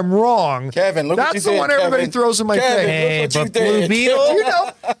year that I'm wrong, Kevin, look what you that's the did, one everybody Kevin. throws in my Kevin, face. Hey, Look what you but Blue did. Beetle. You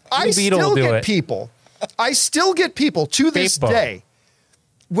know, I Beetle still will do get it. people. I still get people to this People. day.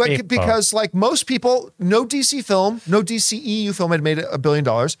 People. Because like most people, no DC film, no DCEU film had made $1 billion.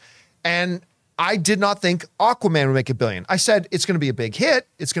 And I did not think Aquaman would make $1 billion. I said it's going to be a big hit.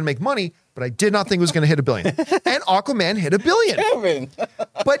 It's going to make money, but I did not think it was going to hit $1 billion. And Aquaman hit $1 billion. Kevin.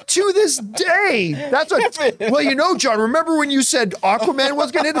 But to this day, that's what. Well, you know, John, remember when you said Aquaman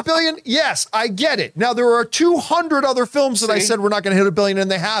was going to hit $1 billion? Yes, I get it. Now there are 200 other films that I See? said we're not going to hit $1 billion, and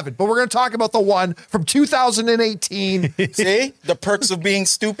they haven't. But we're going to talk about the one from 2018. See the perks of being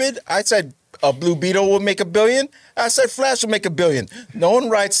stupid. I said a Blue Beetle will make $1 billion. I said Flash will make $1 billion. No one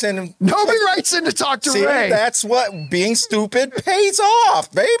writes in. Nobody writes in to talk to See, Ray. that's what being stupid pays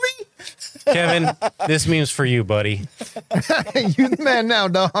off, baby. Kevin, this meme's for you, buddy. You the man now,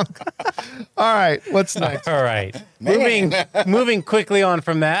 dog. All right, what's next? All right. Moving quickly on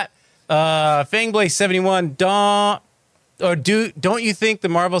from that. Fangblaze 71, don't you think the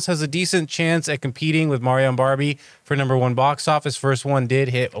Marvels has a decent chance at competing with Mario and Barbie for #1 box office? First one did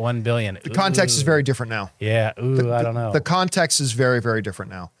hit $1 billion. The context is very different now. Yeah. I don't know. The context is very, very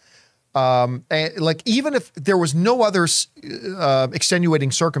different now. And like even if there was no other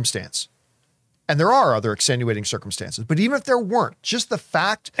extenuating circumstance, and there are other extenuating circumstances, but even if there weren't, just the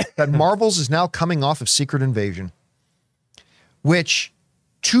fact that Marvel's is now coming off of Secret Invasion, which,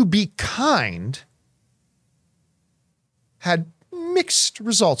 to be kind, had mixed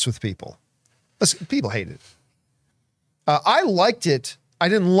results with people. Listen, people hated it. I liked it. I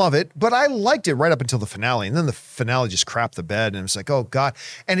didn't love it, but I liked it right up until the finale. And then the finale just crapped the bed. And it was like, oh, God.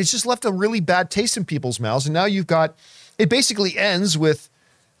 And it's just left a really bad taste in people's mouths. And now you've got, it basically ends with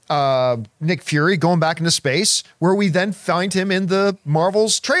Nick Fury going back into space, where we then find him in the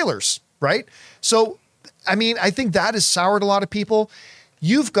Marvel's trailers, right? So, I mean, I think that has soured a lot of people.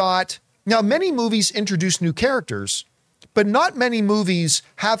 You've got, now many movies introduce new characters, but not many movies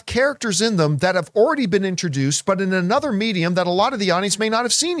have characters in them that have already been introduced, but in another medium that a lot of the audience may not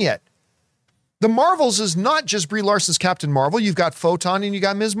have seen yet. The Marvels is not just Brie Larson's Captain Marvel. You've got Photon and you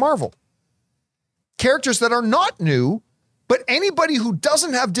got Ms. Marvel. Characters that are not new, but anybody who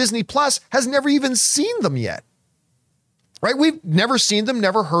doesn't have Disney Plus has never even seen them yet. Right? We've never seen them,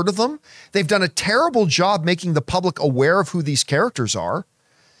 never heard of them. They've done a terrible job making the public aware of who these characters are.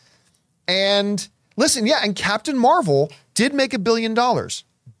 And listen, yeah, and Captain Marvel did make $1 billion.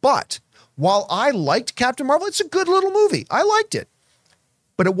 But while I liked Captain Marvel, it's a good little movie. I liked it.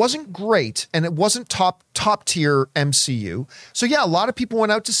 But it wasn't great, and it wasn't top tier MCU. So yeah, a lot of people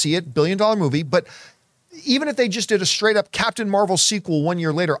went out to see it, $1 billion movie, but even if they just did a straight up Captain Marvel sequel 1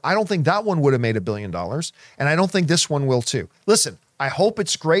 year later, I don't think that one would have made $1 billion. And I don't think this one will too. Listen, I hope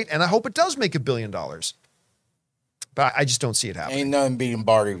it's great, and I hope it does make $1 billion. But I just don't see it happening. Ain't nothing beating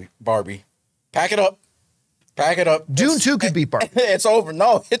Barbie. Pack it up. Pack it up. Dune 2 could beat Barbie. It's over.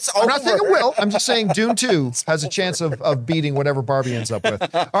 No, it's over. I'm not saying it will. I'm just saying Dune 2 has a chance of beating whatever Barbie ends up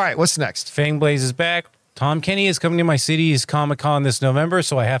with. All right, what's next? Fangblaze is back. Tom Kenny is coming to my city's Comic-Con this November,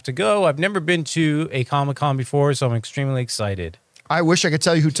 so I have to go. I've never been to a Comic-Con before, so I'm extremely excited. I wish I could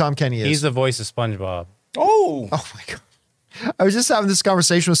tell you who Tom Kenny is. He's the voice of SpongeBob. Oh my God. I was just having this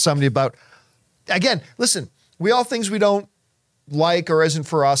conversation with somebody about, again, listen, we all things we don't like or isn't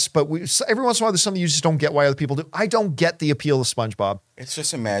for us, but every once in a while there's something you just don't get why other people do. I don't get the appeal of SpongeBob. It's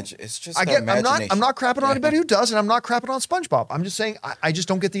just It's just I'm not crapping on anybody who does, and I'm not crapping on SpongeBob. I'm just saying I just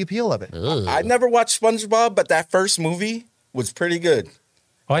don't get the appeal of it. I never watched SpongeBob, but that first movie was pretty good.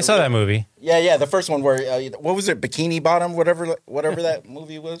 Oh, I saw that movie. Yeah, the first one where what was it, Bikini Bottom, whatever that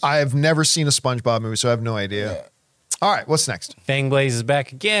movie was. I have never seen a SpongeBob movie, so I have no idea. Yeah. All right, what's next? Fangblaze is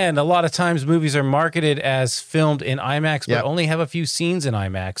back again. A lot of times movies are marketed as filmed in IMAX, but only have a few scenes in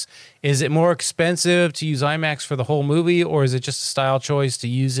IMAX. Is it more expensive to use IMAX for the whole movie, or is it just a style choice to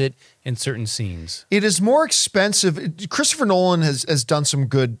use it in certain scenes? It is more expensive. Christopher Nolan has done some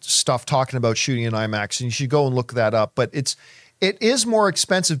good stuff talking about shooting in IMAX, and you should go and look that up. But it is more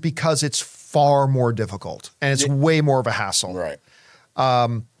expensive because it's far more difficult, and it's way more of a hassle. Right.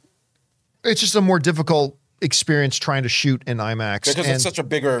 It's just a more difficult experience trying to shoot in IMAX. Because it's such a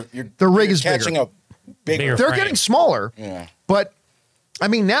bigger. The rig is catching bigger. a bigger. They're frame. getting smaller. Yeah. But I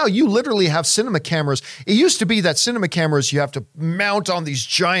mean, now you literally have cinema cameras. It used to be that cinema cameras you have to mount on these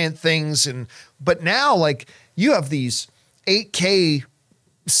giant things, but now like you have these 8K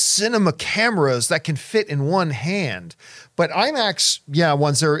cinema cameras that can fit in one hand. But IMAX,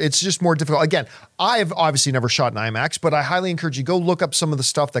 it's just more difficult. Again, I've obviously never shot in IMAX, but I highly encourage you go look up some of the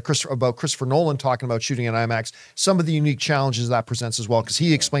stuff that about Christopher Nolan talking about shooting in IMAX, some of the unique challenges that presents as well, because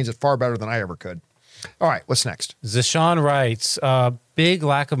he explains it far better than I ever could. All right, what's next? Zashawn writes, big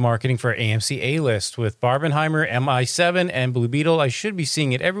lack of marketing for AMC A-List with Barbenheimer, MI7, and Blue Beetle. I should be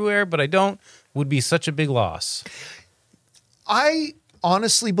seeing it everywhere, but I don't. Would be such a big loss. I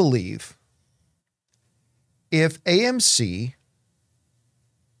honestly believe if AMC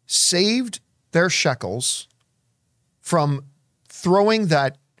saved their shekels from throwing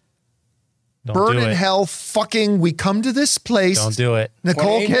that Don't burn do in it. hell fucking we come to this place Don't do it.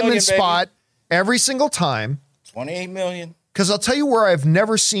 Nicole 28 million, Kidman spot every single time. 28 million. Because I'll tell you where I've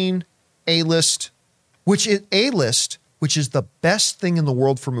never seen A-List, which is the best thing in the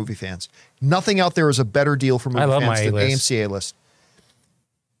world for movie fans. Nothing out there is a better deal for movie love fans my than A-List. AMC A-List.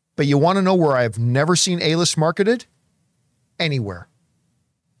 But you want to know where I've never seen A-List marketed? Anywhere.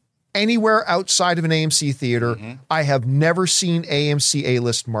 Anywhere outside of an AMC theater, I have never seen AMC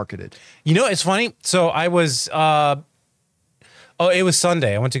A-List marketed. You know, it's funny. So I was, it was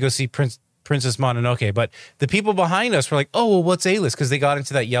Sunday. I went to go see Princess Mononoke, but the people behind us were like, oh, well, what's A-List? Because they got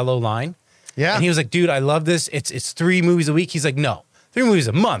into that yellow line. Yeah. And he was like, dude, I love this. It's 3 movies a week. He's like, no, 3 movies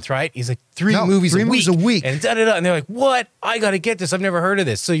a month, right? He's like, three No, movies 3 a movies a week. And da-da-da. And they're like, what? I got to get this. I've never heard of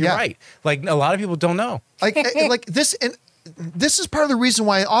this. So you're Yeah. right. Like, a lot of people don't know. Like this, and this is part of the reason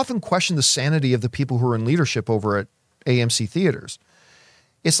why I often question the sanity of the people who are in leadership over at AMC theaters.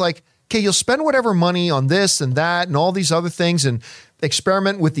 It's like, okay, you'll spend whatever money on this and that and all these other things and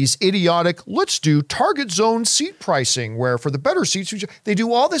experiment with these idiotic, let's do target zone seat pricing, where for the better seats, they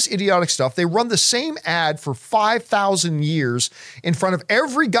do all this idiotic stuff. They run the same ad for 5,000 years in front of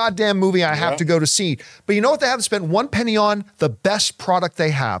every goddamn movie I have to go to see. But you know what they haven't spent one penny on? The best product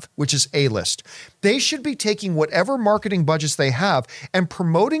they have, which is A-List. They should be taking whatever marketing budgets they have and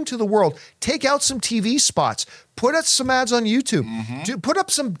promoting to the world. Take out some TV spots, put out some ads on YouTube, put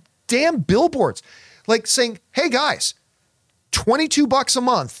up some damn billboards, like saying, hey guys, $22 a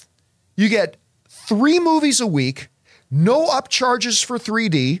month. You get 3 movies a week, no upcharges for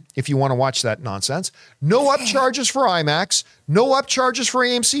 3D, if you want to watch that nonsense, no upcharges for IMAX, no upcharges for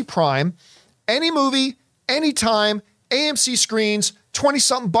AMC Prime, any movie, anytime, AMC screens,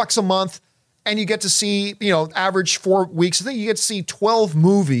 20-something bucks a month, and you get to see, average 4 weeks. I think you get to see 12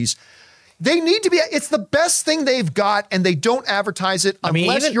 movies. They need to be, it's the best thing they've got, and they don't advertise it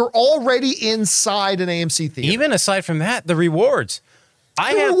unless you're already inside an AMC theater. Even aside from that, the rewards.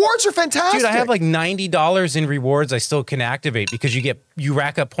 The rewards are fantastic. Dude, I have like $90 in rewards I still can activate because you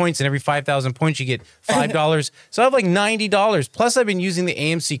rack up points, and every 5,000 points you get $5. So I have like $90. Plus I've been using the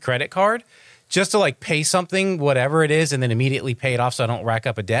AMC credit card just to like pay something, whatever it is, and then immediately pay it off so I don't rack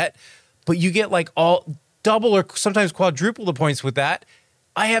up a debt. But you get like all double or sometimes quadruple the points with that.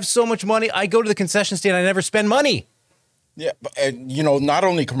 I have so much money. I go to the concession stand. I never spend money. Yeah, but, not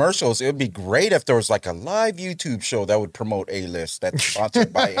only commercials. It would be great if there was like a live YouTube show that would promote A-List that's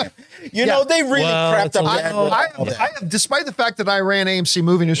sponsored by him. They really crapped up. I have, despite the fact that I ran AMC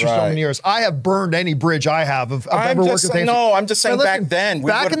Movie News for so many years, I have burned any bridge I have of ever worked with AMC. No, I'm just saying back then,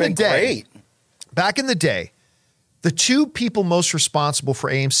 we would have been great. Back in the day, the 2 people most responsible for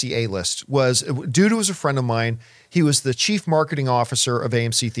AMC A-List was, dude who was a friend of mine. He was the chief marketing officer of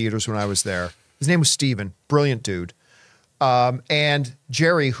AMC Theaters when I was there. His name was Steven, brilliant dude. And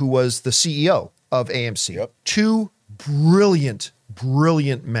Jerry, who was the CEO of AMC. Yep. 2 brilliant,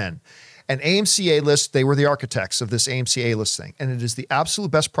 brilliant men. And AMC A-List, they were the architects of this AMC A-List thing. And it is the absolute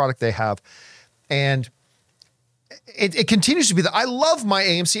best product they have. And it continues to be that I love my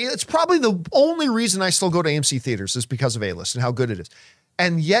AMC. It's probably the only reason I still go to AMC theaters is because of A-List and how good it is.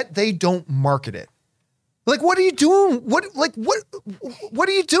 And yet they don't market it. Like, what are you doing? What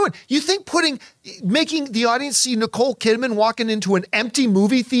are you doing? You think making the audience see Nicole Kidman walking into an empty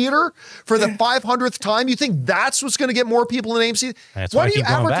movie theater for the 500th time, you think that's what's going to get more people in AMC? Why do you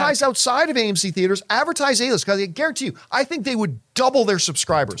advertise outside of AMC theaters? Advertise A-List, because I guarantee you, I think they would double their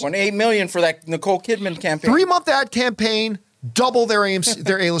subscribers. 28 million for that Nicole Kidman campaign. 3-month ad campaign, double their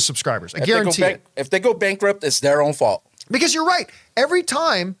A-List subscribers. I guarantee it. If they go bankrupt, it's their own fault. Because you're right. Every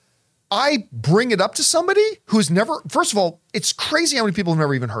time I bring it up to somebody who's never, first of all, it's crazy how many people have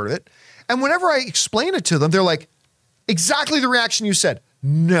never even heard of it. And whenever I explain it to them, they're like, exactly the reaction you said.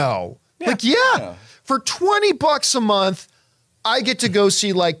 No, Like, yeah, for $20 a month, I get to go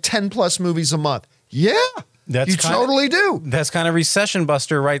see like 10 plus movies a month. Yeah, you totally do. That's kind of recession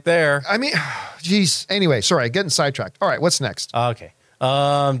buster right there. I mean, geez. Anyway, sorry, getting sidetracked. All right, what's next? Okay.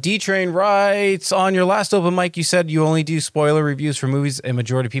 D-Train writes, on your last open mic, you said you only do spoiler reviews for movies a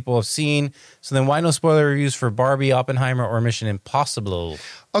majority of people have seen. So then why no spoiler reviews for Barbie, Oppenheimer, or Mission Impossible?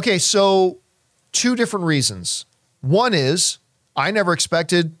 Okay, so two different reasons. One is I never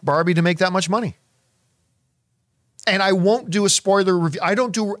expected Barbie to make that much money. And I won't do a spoiler review. I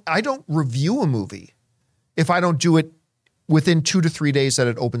don't review a movie if I don't do it within 2 to 3 days that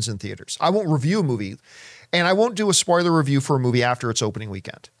it opens in theaters. I won't review a movie, and I won't do a spoiler review for a movie after its opening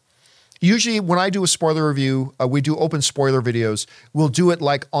weekend. Usually when I do a spoiler review, we do open spoiler videos. We'll do it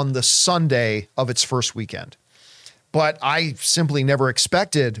like on the Sunday of its first weekend. But I simply never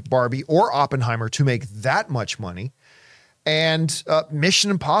expected Barbie or Oppenheimer to make that much money. And Mission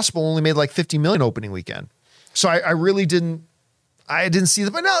Impossible only made like 50 million opening weekend. So I really didn't see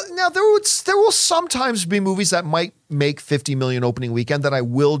that. But now there will sometimes be movies that might make 50 million opening weekend that I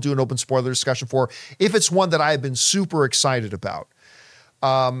will do an open spoiler discussion for if it's one that I have been super excited about.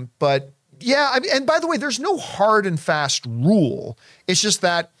 But yeah, I mean, and by the way, there's no hard and fast rule. It's just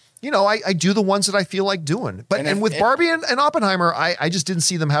that, I do the ones that I feel like doing. But and with Barbie and Oppenheimer, I just didn't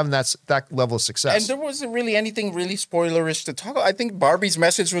see them having that level of success. And there wasn't really anything really spoilerish to talk about. I think Barbie's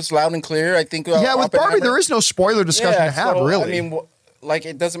message was loud and clear. I think with Barbie, there is no spoiler discussion to have, really. I mean, like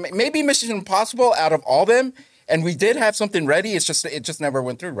it doesn't. Maybe Mission Impossible out of all them, and we did have something ready. It just never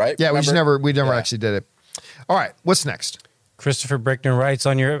went through, right? Yeah, we never actually did it. All right, what's next? Christopher Brickner writes,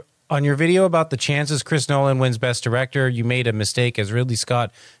 on your video about the chances Chris Nolan wins Best Director, you made a mistake as Ridley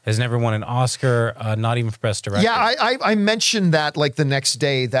Scott has never won an Oscar, not even for Best Director. Yeah, I mentioned that like the next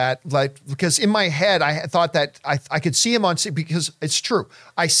day because in my head I thought that I could see him on stage because it's true.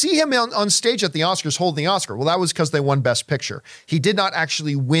 I see him on stage at the Oscars holding the Oscar. Well, that was because they won Best Picture. He did not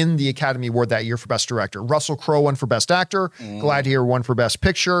actually win the Academy Award that year for Best Director. Russell Crowe won for Best Actor. Glad to hear won for Best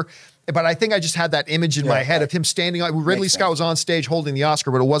Picture. But I think I just had that image in my head of him standing on. Ridley Scott was on stage holding the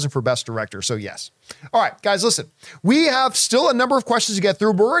Oscar, but it wasn't for Best Director. So yes. All right, guys, listen. We have still a number of questions to get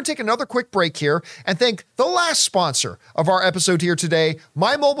through, but we're going to take another quick break here and thank the last sponsor of our episode here today,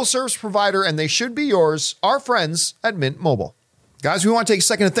 my mobile service provider, and they should be yours, our friends at Mint Mobile. Guys, we want to take a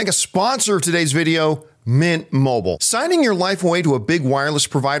second to thank a sponsor of today's video, Mint Mobile. Signing your life away to a big wireless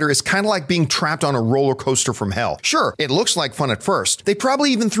provider is kind of like being trapped on a roller coaster from hell. Sure, it looks like fun at first. They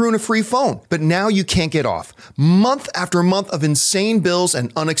probably even threw in a free phone, but now you can't get off. Month after month of insane bills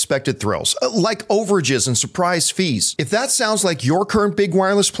and unexpected thrills, like overages and surprise fees. If that sounds like your current big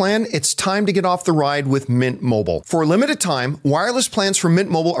wireless plan, it's time to get off the ride with Mint Mobile. For a limited time, wireless plans from Mint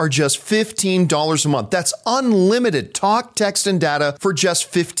Mobile are just $15 a month. That's unlimited talk, text, and data for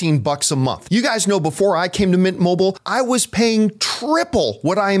just $15 a month. You guys know before I came to Mint Mobile, I was paying triple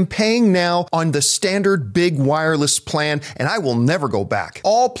what I am paying now on the standard big wireless plan, and I will never go back.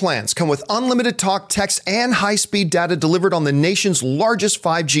 All plans come with unlimited talk, text, and high-speed data delivered on the nation's largest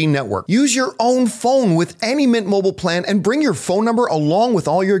 5G network. Use your own phone with any Mint Mobile plan and bring your phone number along with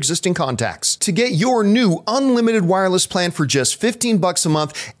all your existing contacts. To get your new unlimited wireless plan for just $15 a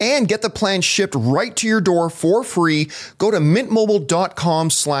month and get the plan shipped right to your door for free, go to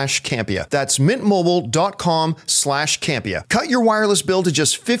mintmobile.com/Campia. That's mintmobile.com/Campia. Cut your wireless bill to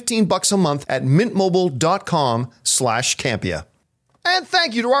just $15 a month at mintmobile.com/Campia. And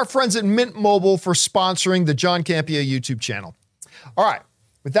thank you to our friends at Mint Mobile for sponsoring the John Campia YouTube channel. All right.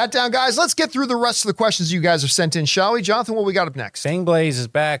 With that down, guys, let's get through the rest of the questions you guys have sent in, shall we? Jonathan, what we got up next? Bang Blaze is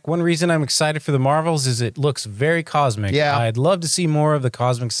back. One reason I'm excited for the Marvels is it looks very cosmic. Yeah. I'd love to see more of the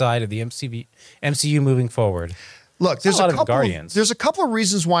cosmic side of the MCU moving forward. Look, there's a couple of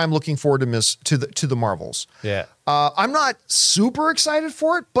reasons why I'm looking forward to the Marvels. Yeah. I'm not super excited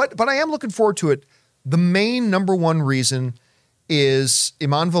for it, but I am looking forward to it. The main number one reason is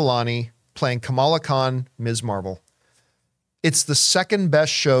Iman Vellani playing Kamala Khan, Ms. Marvel. It's the second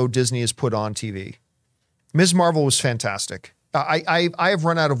best show Disney has put on TV. Ms. Marvel was fantastic. I have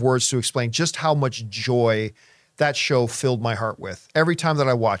run out of words to explain just how much joy that show filled my heart with every time that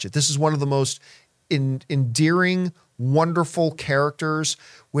I watch it. This is one of the most endearing, wonderful characters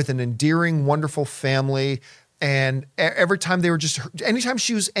with an endearing, wonderful family. And every time anytime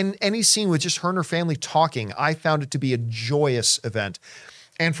she was in any scene with just her and her family talking, I found it to be a joyous event.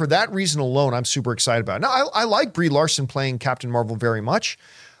 And for that reason alone, I'm super excited about it. Now, I like Brie Larson playing Captain Marvel very much.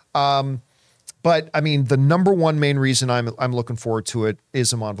 But I mean, the number one main reason I'm looking forward to it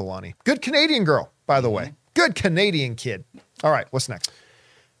is Iman Vellani. Good Canadian girl, by the way. Good Canadian kid. All right, what's next?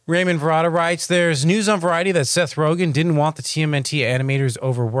 Raymond Verada writes, there's news on Variety that Seth Rogen didn't want the TMNT animators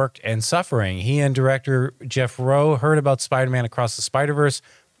overworked and suffering. He and director Jeff Rowe heard about Spider-Man Across the Spider-Verse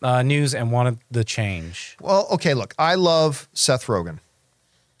news and wanted the change. Well, okay, look, I love Seth Rogen.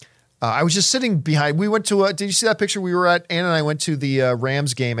 I was just sitting behind. We went to, did you see that picture? We were at, Ann and I went to the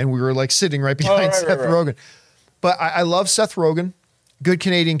Rams game, and we were like sitting right behind Seth Rogen. But I love Seth Rogen. Good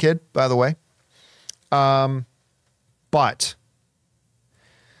Canadian kid, by the way. But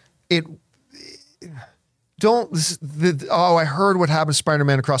I heard what happened to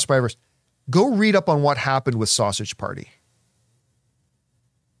Spider-Man Across Spider-Verse. Go read up on what happened with Sausage Party.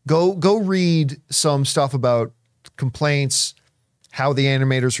 Go read some stuff about complaints, how the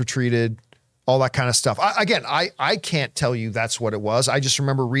animators were treated, all that kind of stuff. I can't tell you that's what it was. I just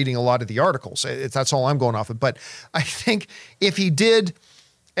remember reading a lot of the articles. That's all I'm going off of. But I think if he did,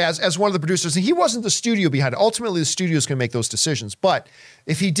 as one of the producers, and he wasn't the studio behind it. Ultimately, the studio is going to make those decisions. But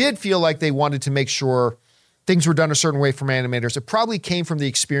if he did feel like they wanted to make sure things were done a certain way from animators, it probably came from the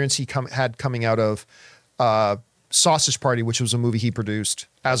experience he had coming out of Sausage Party, which was a movie he produced,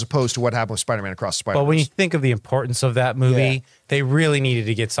 as opposed to what happened with Spider-Man Across the Spider-Verse. But when you think of the importance of that movie, they really needed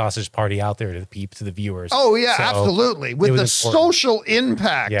to get Sausage Party out there to the viewers. Oh, yeah, so absolutely. With the social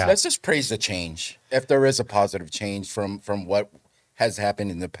impact. Yeah. Let's just praise the change. If there is a positive change from what has happened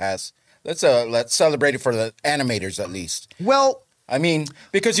in the past, let's celebrate it for the animators at least. Well, I mean,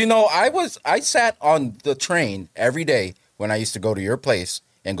 because I sat on the train every day when I used to go to your place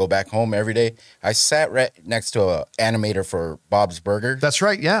and go back home every day. I sat right next to an animator for Bob's Burger. That's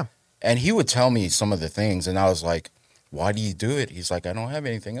right, yeah. And he would tell me some of the things, and I was like, "Why do you do it?" He's like, "I don't have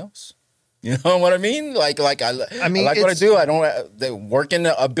anything else." You know what I mean? I like what I do. I don't they work in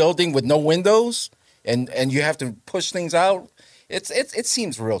a building with no windows, and you have to push things out. It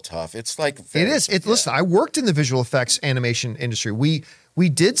seems real tough. It's like Listen, I worked in the visual effects animation industry. We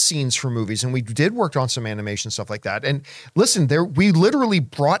did scenes for movies, and we did work on some animation stuff like that. And listen, we literally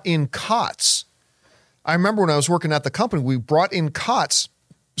brought in cots. I remember when I was working at the company, we brought in cots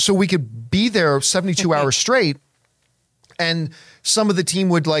so we could be there 72 hours straight. And some of the team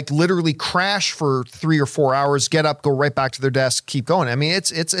would literally crash for 3 or 4 hours, get up, go right back to their desk, keep going. I mean,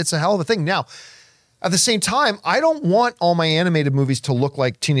 it's a hell of a thing. Now, at the same time, I don't want all my animated movies to look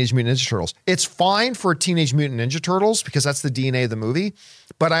like Teenage Mutant Ninja Turtles. It's fine for Teenage Mutant Ninja Turtles because that's the DNA of the movie.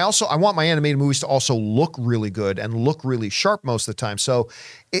 But I want my animated movies to also look really good and look really sharp most of the time. So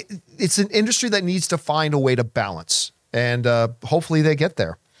it's an industry that needs to find a way to balance. And hopefully they get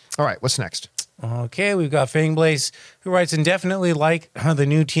there. All right, what's next? Okay, we've got Fangblaze, who writes, indefinitely like the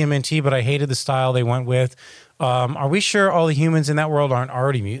new TMNT, but I hated the style they went with. Are we sure all the humans in that world aren't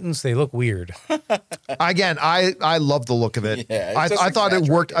already mutants? They look weird. Again, I love the look of it. Yeah, I thought it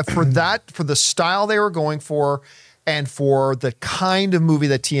worked for the style they were going for, and for the kind of movie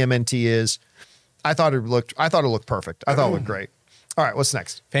that TMNT is. I thought it looked perfect. I thought it looked great. All right, what's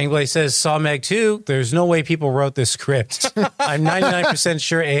next? Fangblaze says, saw Meg 2. There's no way people wrote this script. I'm 99%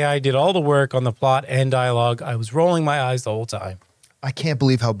 sure AI did all the work on the plot and dialogue. I was rolling my eyes the whole time. I can't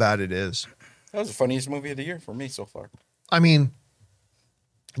believe how bad it is. That was the funniest movie of the year for me so far. I mean,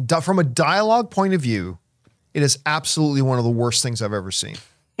 from a dialogue point of view, it is absolutely one of the worst things I've ever seen.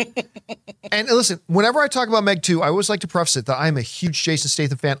 And listen, whenever I talk about Meg 2, I always like to preface it that I'm a huge Jason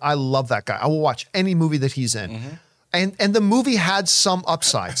Statham fan. I love that guy. I will watch any movie that he's in. Mm-hmm. And the movie had some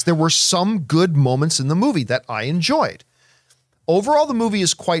upsides. There were some good moments in the movie that I enjoyed. Overall, the movie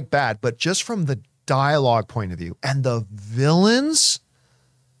is quite bad, but just from the dialogue point of view and the villains,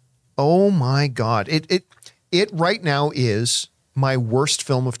 oh my God. It right now is my worst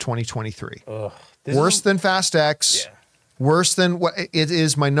film of 2023. Worse than Fast X. Yeah. Worse than what it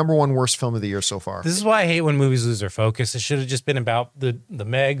is, my number one worst film of the year so far. This is why I hate when movies lose their focus. It should have just been about the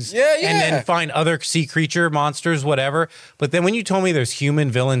Megs. Yeah. And then find other sea creature, monsters, whatever. But then when you told me there's human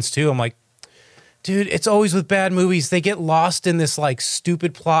villains too, I'm like, dude, it's always with bad movies. They get lost in this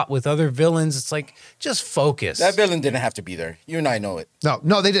stupid plot with other villains. It's like, just focus. That villain didn't have to be there. You and I know it.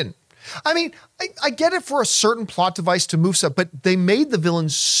 No, they didn't. I mean, I get it for a certain plot device to move stuff, but they made the villain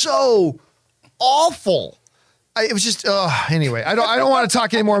so awful. It was just anyway. I don't want to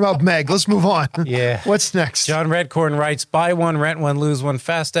talk anymore about Meg. Let's move on. Yeah. What's next? John Redcorn writes, buy one, rent one, lose one.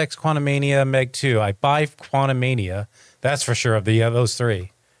 Fast X, Quantumania, Meg 2. I buy Quantumania. That's for sure of those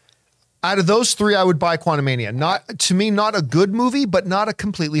three. Out of those three, I would buy Quantumania. Not a good movie, but not a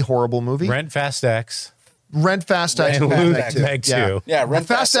completely horrible movie. Rent Fast X. Rent Fast X. And lose Meg 2. Yeah, Rent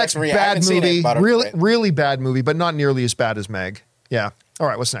Fast X. Bad movie. Really bad movie, but not nearly as bad as Meg. Yeah. All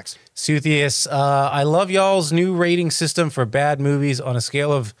right, what's next? Suthius, I love y'all's new rating system for bad movies on a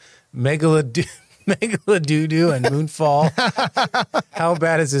scale of Megalodoodoo and Moonfall. How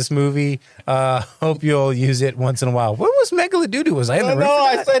bad is this movie? Hope you'll use it once in a while. What was Megalodoodoo? Was I in the room? No, for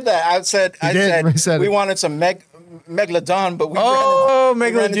I that? said that. I said we wanted some Megalodon, but we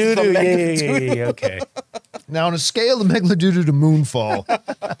Megalodoodoo. Yeah. Okay. Now, on a scale of Megalodoodoo to Moonfall,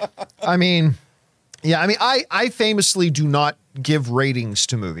 I famously do not give ratings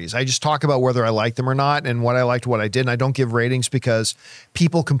to movies. I just talk about whether I like them or not and what I liked, what I didn't. I don't give ratings because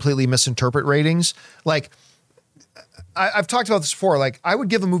people completely misinterpret ratings. Like, I've talked about this before. Like, I would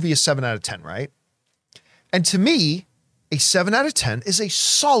give a movie a 7 out of 10, right? And to me, a 7 out of 10 is a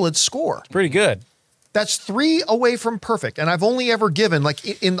solid score. Pretty good. That's 3 away from perfect. And I've only ever given,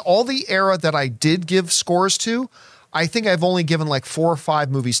 like, in all the era that I did give scores to, I think I've only given like 4 or 5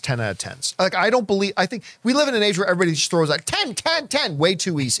 movies 10 out of 10s. Like, I think we live in an age where everybody just throws out 10, 10, 10. Way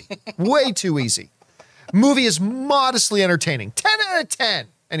too easy. Way too easy. Movie is modestly entertaining. 10 out of 10.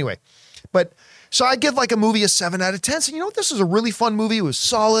 Anyway, so I give like a movie a 7 out of 10. So, you know what? This was a really fun movie. It was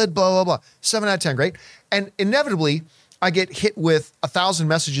solid, blah, blah, blah. 7 out of 10, great. And inevitably, I get hit with 1,000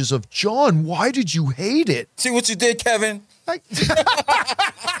 messages of, John, why did you hate it? See what you did, Kevin?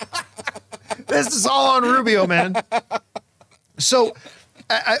 This is all on Rubio, man. So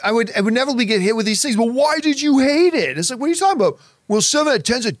I would inevitably get hit with these things. Well, why did you hate it? It's like, what are you talking about? Well, 7 out of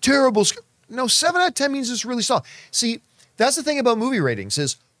 10 is a terrible score. No, 7 out of 10 means it's really solid. See, that's the thing about movie ratings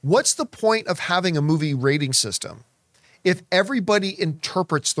is, what's the point of having a movie rating system if everybody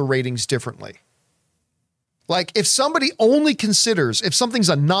interprets the ratings differently? Like, if somebody only considers if something's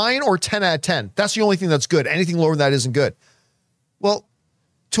a 9 or 10 out of 10, that's the only thing that's good. Anything lower than that isn't good. Well,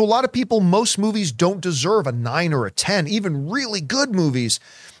 to a lot of people, most movies don't deserve a 9 or a 10, even really good movies.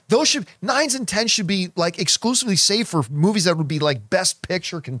 Those 9s and 10s should be like exclusively saved for movies that would be like best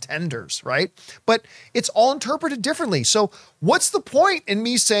picture contenders, right? But it's all interpreted differently. So what's the point in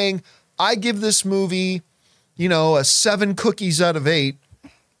me saying I give this movie, a 7 cookies out of 8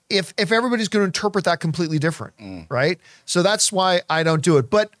 if everybody's going to interpret that completely different, right? So that's why I don't do it.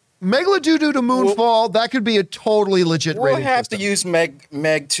 But Megalodoodoo to Moonfall, that could be a totally legit rating. We'll have to use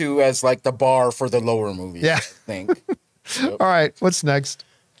Meg 2 as like the bar for the lower movies. Yeah. I think. All right, what's next?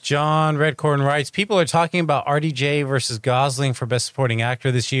 John Redcorn writes, people are talking about RDJ versus Gosling for Best Supporting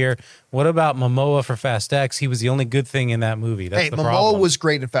Actor this year. What about Momoa for Fast X? He was the only good thing in that movie. That's the Momoa problem. was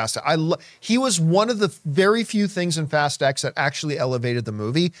great in Fast X. He was one of the very few things in Fast X that actually elevated the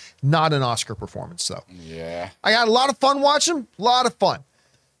movie. Not an Oscar performance, though. Yeah. I had a lot of fun watching him. A lot of fun.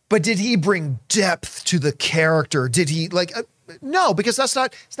 But did he bring depth to the character? Did he no, because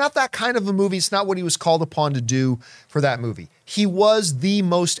it's not that kind of a movie. It's not what he was called upon to do for that movie. He was the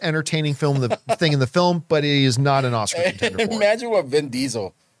most entertaining thing in the film, but he is not an Oscar contender for it. Imagine what Vin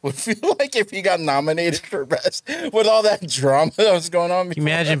Diesel would feel like if he got nominated for best with all that drama that was going on before.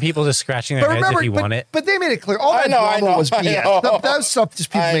 Imagine people just scratching their heads if he won it. But they made it clear. All that drama was BS. That was stuff just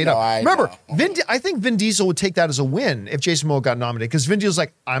people made up. Remember, I think Vin Diesel would take that as a win if Jason Momoa got nominated, because Vin Diesel's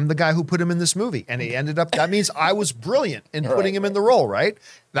like, I'm the guy who put him in this movie. And he ended up, that means I was brilliant in putting him in the role, right?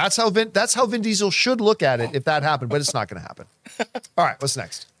 That's how Vin Diesel should look at it if that happened, but it's not going to happen. All right, what's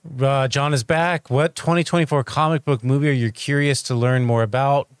next? John is back. What 2024 comic book movie are you curious to learn more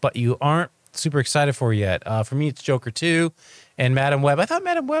about, but you aren't super excited for yet? For me, it's Joker 2 and Madam Web. I thought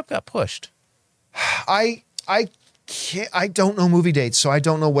Madam Web got pushed. I don't know movie dates, so I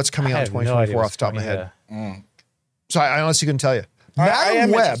don't know what's coming out in 2024 off the top of my head. So I honestly couldn't tell you. I am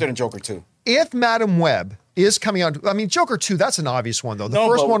interested in Joker 2. If Madam Web is coming out, I mean, Joker 2, that's an obvious one, though. The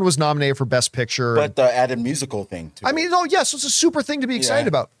first one was nominated for Best Picture. But the added musical thing, too. I mean, yes, it's a super thing to be excited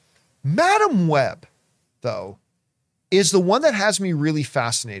about. Madam Web, though, is the one that has me really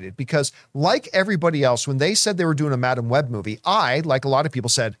fascinated, because like everybody else, when they said they were doing a Madam Web movie, I, like a lot of people,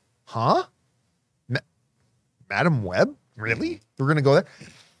 said, huh? Madam Web? Really? We're going to go there?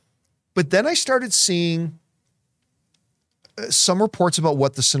 But then I started seeing some reports about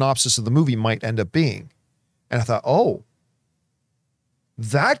what the synopsis of the movie might end up being. And I thought, oh,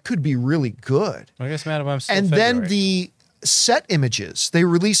 that could be really good. I guess Madam Web's still And February. then the set images, they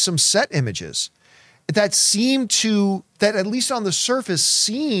released some set images that at least on the surface,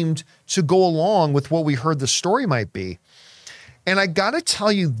 seemed to go along with what we heard the story might be. And I got to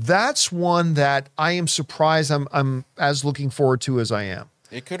tell you, that's one that I am surprised I'm as looking forward to as I am.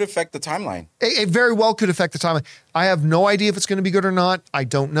 It could affect the timeline. It very well could affect the timeline. I have no idea if it's going to be good or not. I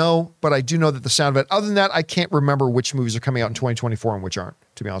don't know, but I do know that the sound of it. Other than that, I can't remember which movies are coming out in 2024 and which aren't,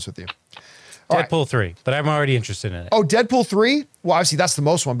 to be honest with you. Deadpool 3, but I'm already interested in it. Oh, Deadpool 3? Well, obviously that's the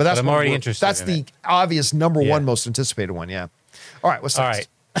most one, but I'm already interested. That's the obvious number one most anticipated one, yeah. All right, what's next?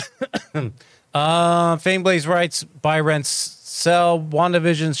 All right. Fame Blaze writes, buy rents sell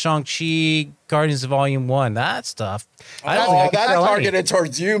WandaVision, Shang-Chi, Guardians of Volume 1. That stuff. I don't think I could that's sell any. targeted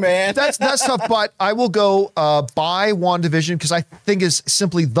towards you, man. That's tough, but I will go buy WandaVision because I think is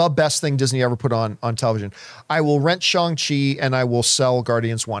simply the best thing Disney ever put on television. I will rent Shang-Chi and I will sell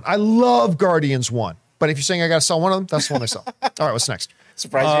Guardians 1. I love Guardians 1, but if you're saying I got to sell one of them, that's the one I sell. All right, what's next?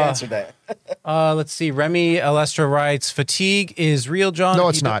 Surprised you answered that. Let's see. Remy Alestra writes, fatigue is real, John. No,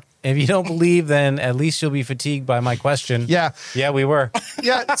 If it's you not. If you don't believe, then at least you'll be fatigued by my question. Yeah. Yeah, we were.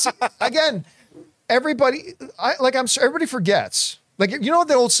 Yeah. See, again, everybody forgets. Like, you know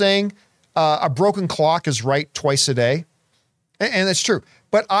the old saying, a broken clock is right twice a day? And that's true.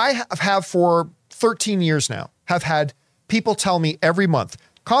 But I have for 13 years now, have had people tell me every month,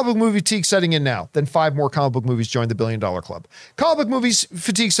 comic book movie fatigue setting in now, then 5 more comic book movies join the $1 billion club. Comic book movies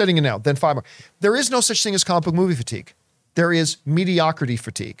fatigue setting in now, then 5 more. There is no such thing as comic book movie fatigue. There is mediocrity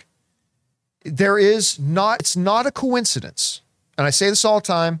fatigue. It's not a coincidence. And I say this all the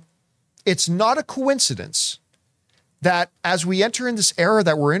time. It's not a coincidence that as we enter in this era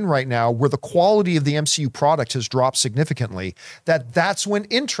that we're in right now, where the quality of the MCU product has dropped significantly, that's when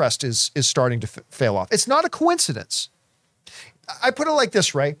interest is starting to fail off. It's not a coincidence. I put it like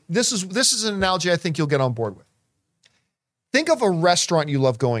this, Ray. This is an analogy I think you'll get on board with. Think of a restaurant you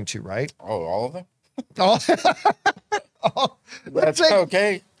love going to, right? Oh, all of them? Let's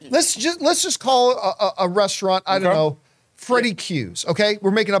Okay. Let's just call a restaurant, I don't know, Freddie Q's, okay?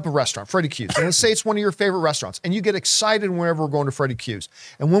 We're making up a restaurant, Freddie Q's. And let's say it's one of your favorite restaurants, and you get excited whenever we're going to Freddie Q's.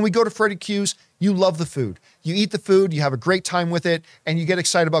 And when we go to Freddie Q's, you love the food. You eat the food, you have a great time with it, and you get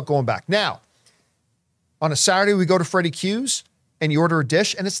excited about going back. Now, on a Saturday, we go to Freddie Q's, and you order a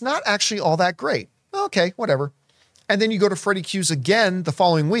dish, and it's not actually all that great. Okay, whatever. And then you go to Freddie Q's again the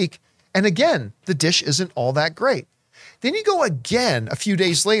following week, and again, the dish isn't all that great. Then you go again a few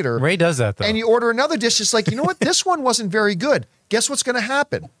days later. Ray does that, though. And you order another dish. It's like, you know what? This one wasn't very good. Guess what's going to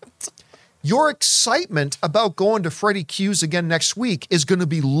happen? Your excitement about going to Freddie Q's again next week is going to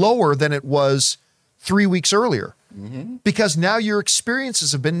be lower than it was 3 weeks earlier because now your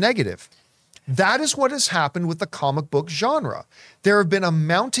experiences have been negative. That is what has happened with the comic book genre. There have been a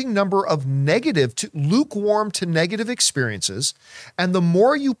mounting number of lukewarm to negative experiences. And the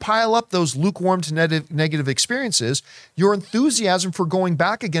more you pile up those lukewarm to negative experiences, your enthusiasm for going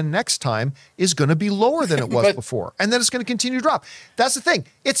back again next time is going to be lower than it was before. And then it's going to continue to drop. That's the thing.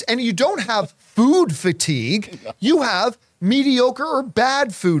 And you don't have food fatigue. You have mediocre or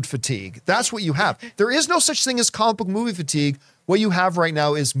bad food fatigue. That's what you have. There is no such thing as comic book movie fatigue. What you have right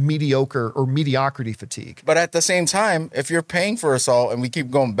now is mediocre or mediocrity fatigue. But at the same time, if you're paying for us all and we keep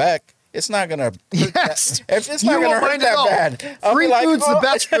going back, it's not going to Yes. It's not going to hurt that bad. I'll Free be like, food's the "Oh."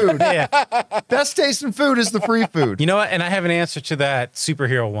 best food. Yeah. Best tasting food is the free food. You know what? And I have an answer to that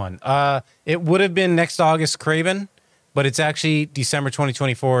superhero one. It would have been next August Craven, but it's actually December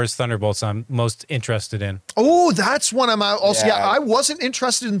 2024 Thunderbolts I'm most interested in. Oh, that's one I'm also. Yeah, Yeah. I wasn't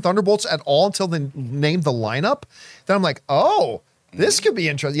interested in Thunderbolts at all until they named the lineup. Then I'm like, oh, this could be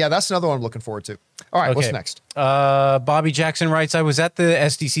interesting. Yeah, that's another one I'm looking forward to. All right, what's next? Bobby Jackson writes, I was at the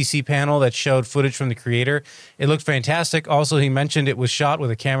SDCC panel that showed footage from the creator. It looked fantastic. Also, he mentioned it was shot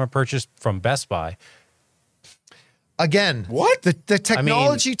with a camera purchased from Best Buy. Again, What? The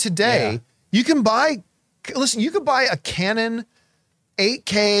technology today, yeah. you can buy a Canon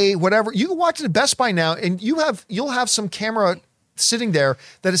 8K, whatever. You can watch it at Best Buy now, and you'll have some camera sitting there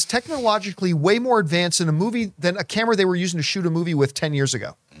that is technologically way more advanced in a movie than a camera they were using to shoot a movie with 10 years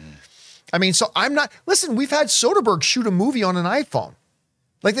ago. I mean, so listen, we've had Soderbergh shoot a movie on an iPhone.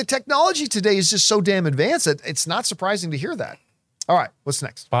 Like the technology today is just so damn advanced that it's not surprising to hear that. All right, what's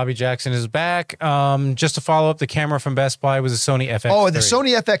next? Bobby Jackson is back. Just to follow up, the camera from Best Buy was a Sony FX3. Oh, the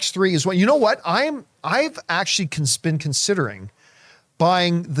Sony FX3 is one. You know what? I've actually been considering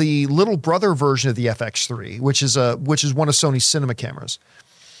buying the little brother version of the FX3, which is one of Sony's cinema cameras.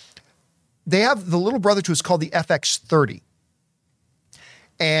 They have the little brother to it's called the FX30.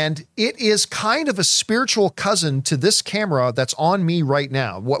 And it is kind of a spiritual cousin to this camera that's on me right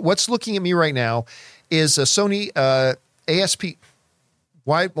now. What's looking at me right now is a Sony ASP.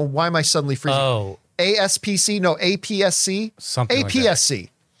 Why am I suddenly freezing? Oh. ASPC? No, APS-C? Something like that. APS-C.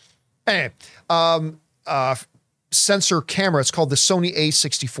 Anyway, sensor camera. It's called the Sony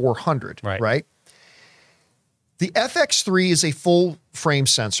A6400, right? The FX3 is a full frame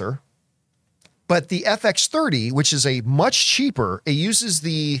sensor, but the FX30, which is a much cheaper, it uses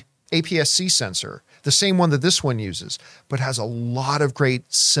the APS-C sensor, the same one that this one uses, but has a lot of great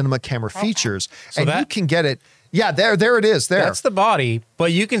cinema camera features. So and you can get it. Yeah, there it is. There. That's the body,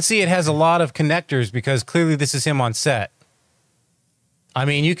 but you can see it has a lot of connectors because clearly this is him on set. I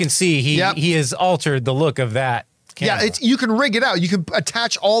mean, you can see he has altered the look of that camera. Yeah, you can rig it out. You can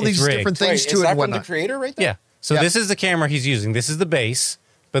attach all It's these rigged. different things Wait, to is it that and from the whatnot. creator right there? Yeah. So Yeah. this is the camera he's using. This is the base,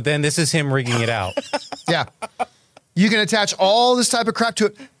 but then this is him rigging it out. Yeah. You can attach all this type of crap to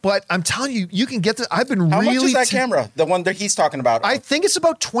it, but I'm telling you, you can get the. I've been How really. much is that camera? The one that he's talking about? I think it's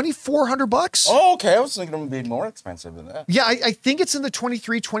about $2,400. Oh, okay. I was thinking it would be more expensive than that. Yeah, I think it's in the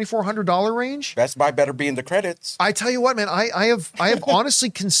 $2,400 range. Best Buy better be in the credits. I tell you what, man, I have honestly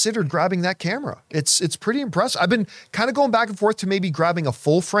considered grabbing that camera. It's pretty impressive. I've been kind of going back and forth to maybe grabbing a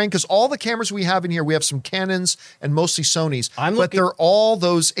full frame because all the cameras we have in here, we have some Canons and mostly Sonys, but they're all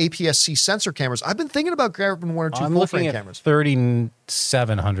those APS-C sensor cameras. I've been thinking about grabbing one or two I'm full looking frame at cameras.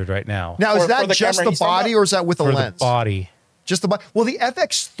 3,700 right now. Now, is For that the just camera the he's talking body about? or is that with a For lens? the body. Just the body. Well, the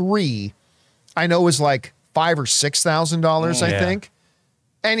FX3, I know is like $5,000 or $6,000, I Yeah. think.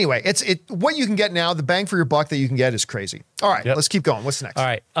 Anyway, it's what you can get now. The bang for your buck that you can get is crazy. All right, Yep. let's keep going. What's next? All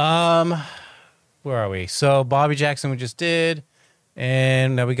right. Where are we? So Bobby Jackson we just did.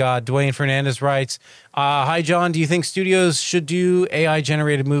 And now we got Dwayne Fernandez writes, hi, John. Do you think studios should do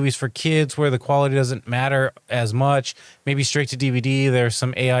AI-generated movies for kids where the quality doesn't matter as much? Maybe straight to DVD. There's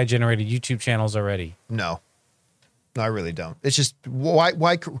some AI-generated YouTube channels already. No, I really don't. It's just why?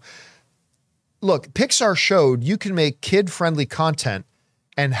 Look, Pixar showed you can make kid-friendly content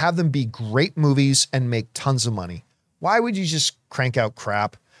and have them be great movies and make tons of money. Why would you just crank out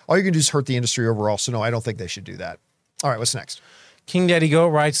crap? All you're gonna do is hurt the industry overall. So no, I don't think they should do that. All right, what's next? King Daddy Go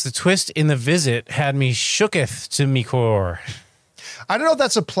writes, the twist in The Visit had me shooketh to me core. I don't know if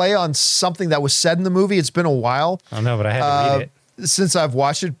that's a play on something that was said in the movie. It's been a while. I don't know, but I had to read it. Since I've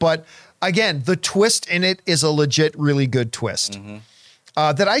watched it. But again, the twist in it is a legit, really good twist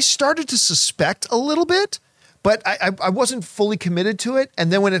that I started to suspect a little bit, but I wasn't fully committed to it.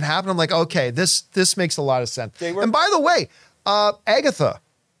 And then when it happened, I'm like, okay, this makes a lot of sense. And by the way, Agatha,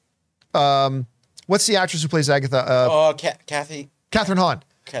 what's the actress who plays Agatha? Catherine Hahn.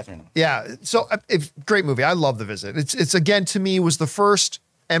 Catherine. Yeah. So great movie. I love The Visit. It's again, to me, was the first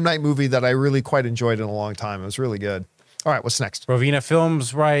M. Night movie that I really quite enjoyed in a long time. It was really good. All right, what's next? Rovina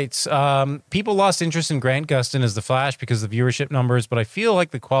Films writes, people lost interest in Grant Gustin as the Flash because of the viewership numbers, but I feel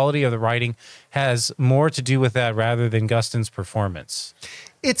like the quality of the writing has more to do with that rather than Gustin's performance.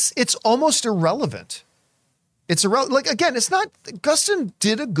 It's almost irrelevant. It's irrelevant. Like, again, it's not, Gustin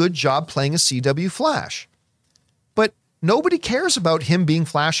did a good job playing a CW Flash, but nobody cares about him being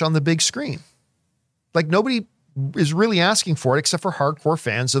Flash on the big screen. Like, nobody is really asking for it except for hardcore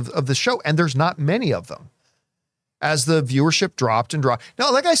fans of the show, and there's not many of them. As the viewership dropped and dropped.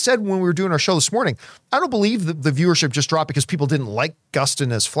 Now, like I said when we were doing our show this morning, I don't believe the viewership just dropped because people didn't like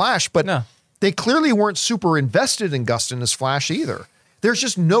Gustin as Flash, but No. they clearly weren't super invested in Gustin as Flash either. There's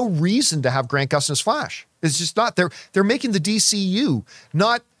just no reason to have Grant Gustin as Flash. It's just not. They're making the DCU,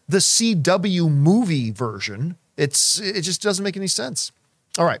 not the CW movie version. It just doesn't make any sense.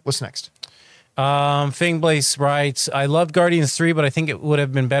 All right, what's next? Fing Blaze writes, I loved Guardians 3, but I think it would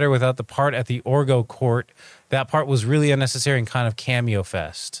have been better without the part at the Orgo court. That part was really unnecessary and kind of cameo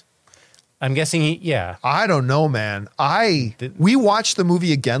fest. I'm guessing yeah. I don't know, man. We watched the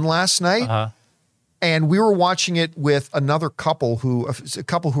movie again last night, and we were watching it with another couple who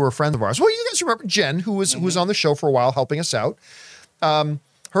are friends of ours. Well, you guys remember Jen, who was on the show for a while helping us out.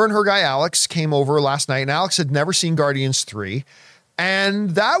 Her and her guy Alex came over last night, and Alex had never seen Guardians 3.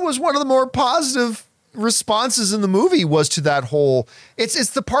 And that was one of the more positive responses in the movie was to that whole, it's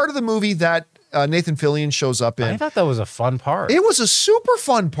the part of the movie that Nathan Fillion shows up in. I thought that was a fun part. It was a super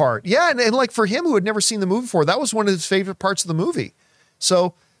fun part. Yeah. And like for him who had never seen the movie before, that was one of his favorite parts of the movie.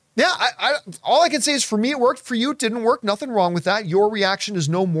 So yeah, all I can say is for me, it worked. For you, it didn't work. Nothing wrong with that. Your reaction is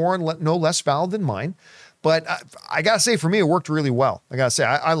no more and no less valid than mine. But I got to say, for me, it worked really well. I got to say,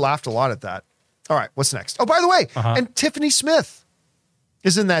 I laughed a lot at that. All right, what's next? Oh, by the way, and Tiffany Smith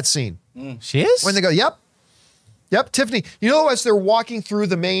is in that scene. She is? When they go, yep, Tiffany. You know, as they're walking through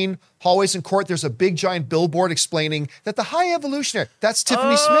the main hallways in court, there's a big giant billboard explaining that the high evolutionary, that's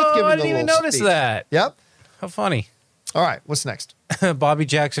Tiffany Smith giving the I didn't even little notice speech. that. Yep. How funny. All right, what's next? Bobby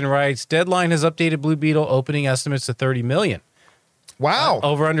Jackson writes, Deadline has updated Blue Beetle opening estimates to 30 million. Wow.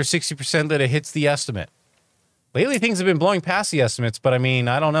 Over under 60% that it hits the estimate. Lately, things have been blowing past the estimates, but I mean,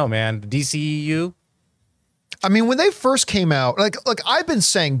 I don't know, man. The DCEU? I mean, when they first came out, like I've been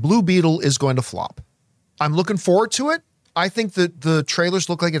saying Blue Beetle is going to flop. I'm looking forward to it. I think that the trailers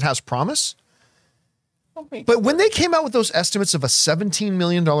look like it has promise. But when they came out with those estimates of a $17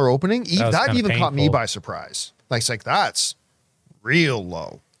 million opening, that even caught me by surprise. Like, it's like, that's real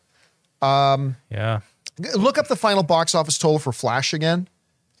low. Yeah. Look up the final box office total for Flash again.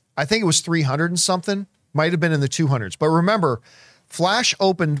 I think it was 300 and something. Might have been in the 200s. But remember, Flash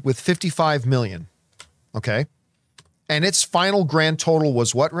opened with 55 million. Okay. And its final grand total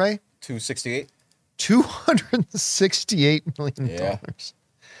was what, Ray? 268. $268 million. Yeah.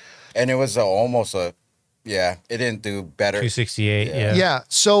 And it was almost it didn't do better. 268. Yeah. Yeah.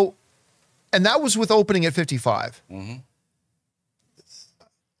 So, and that was with opening at 55. Mm-hmm.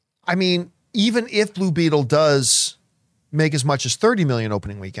 I mean, even if Blue Beetle does make as much as 30 million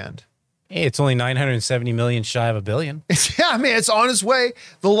opening weekend. Hey, it's only 970 million shy of $1 billion. Yeah, I mean, it's on its way.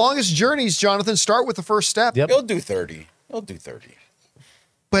 The longest journeys, Jonathan, start with the first step. Yep. He'll do 30.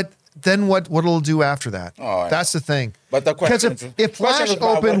 But then what it'll do after that? Oh, that's the thing. But the question Because if Flash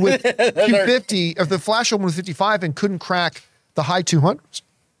opened with 250, if the Flash opened with 55 and couldn't crack the high 200s,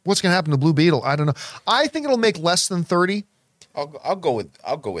 what's going to happen to Blue Beetle? I don't know. I think it'll make less than 30. I'll go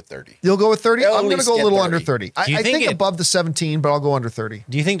with 30. You'll go with 30? It'll I'm going to at go a least little get under 30. 30. I think above the 17, but I'll go under 30.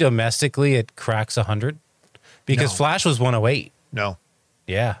 Do you think domestically it cracks 100? Because No. Flash was 108. No.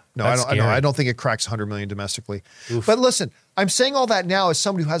 Yeah. No, that's scary. I don't think it cracks 100 million domestically. But listen, I'm saying all that now as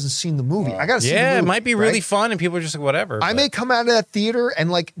somebody who hasn't seen the movie. I got to see the movie. Yeah, it might be really right? fun, and people are just like, whatever. I but- may come out of that theater and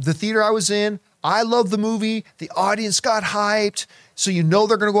like the theater I was in, I love the movie. The audience got hyped. So you know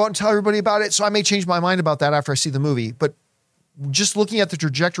they're going to go out and tell everybody about it. So I may change my mind about that after I see the movie. But just looking at the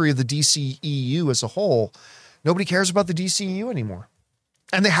trajectory of the DCEU as a whole, nobody cares about the DCEU anymore.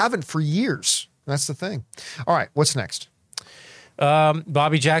 And they haven't for years. That's the thing. All right, what's next?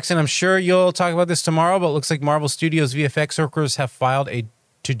 Bobby Jackson, I'm sure you'll talk about this tomorrow, but it looks like Marvel Studios VFX workers have filed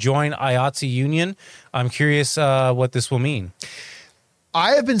to join IATSE union. I'm curious what this will mean.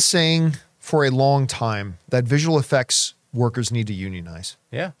 I have been saying for a long time that visual effects workers need to unionize.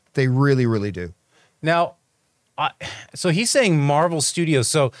 Yeah. They really, really do. Now, so he's saying Marvel Studios.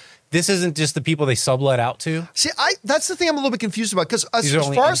 So this isn't just the people they sublet out to? See, that's the thing I'm a little bit confused about because These are as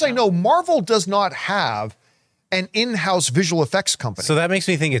only far as I in-house. know, Marvel does not have an in-house visual effects company. So that makes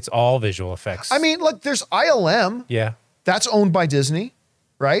me think it's all visual effects. I mean, look, there's ILM. yeah. That's owned by Disney,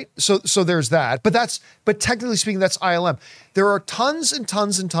 right? So there's that. But technically speaking, that's ILM. There are tons and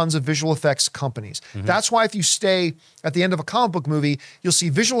tons and tons of visual effects companies. That's why if you stay at the end of a comic book movie, you'll see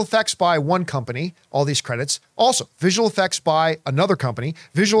visual effects by one company, all these credits. Also, visual effects by another company,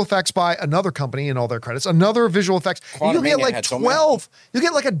 visual effects by another company and all their credits, another visual effects. And you'll get Quantumania like had so many. 12, you'll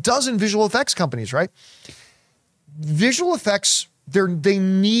get like a dozen visual effects companies, right? Visual effects, they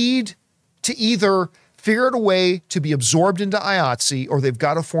need to either figure out a way to be absorbed into IATSE or they've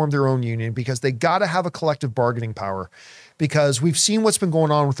got to form their own union because they got to have a collective bargaining power because we've seen what's been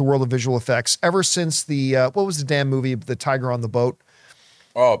going on with the world of visual effects ever since the, what was the damn movie, The Tiger on the Boat?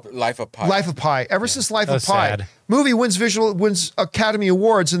 Oh, Life of Pi. Life of Pi. Ever since Life That of was Pi. sad. Movie wins Academy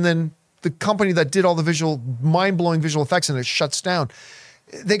Awards and then the company that did all the mind-blowing visual effects and it shuts down.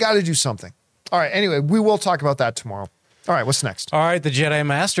 They got to do something. All right, anyway, we will talk about that tomorrow. All right, what's next? All right, the Jedi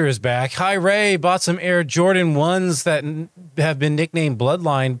Master is back. Hi, Ray. Bought some Air Jordan 1s that have been nicknamed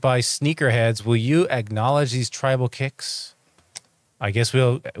Bloodline by sneakerheads. Will you acknowledge these tribal kicks? I guess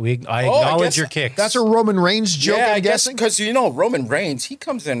I acknowledge guess your kicks. That's a Roman Reigns joke, Yeah, I'm I guess guessing? because Roman Reigns, he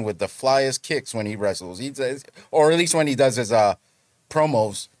comes in with the flyest kicks when he wrestles. He does, or at least when he does his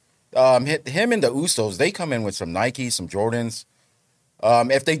promos. Him and the Usos, they come in with some Nikes, some Jordans.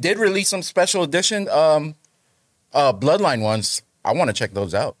 If they did release some special edition Bloodline ones, I want to check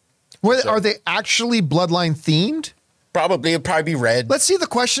those out. Are they actually Bloodline themed? It'd probably be red. Let's see the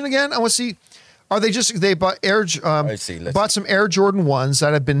question again. I want to see. Are they bought let's see. some Air Jordan 1s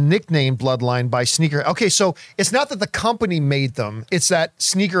that have been nicknamed Bloodline by sneaker. Okay, so it's not that the company made them, it's that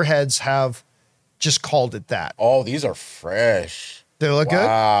sneakerheads have just called it that. Oh, these are fresh. They look good?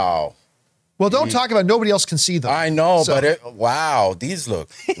 Wow. Well, don't talk about it. Nobody else can see them. I know, So- but wow, these look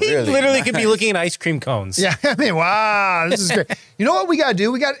really literally could be nice. looking at ice cream cones. Yeah, I mean, wow, this is great. You know what we got to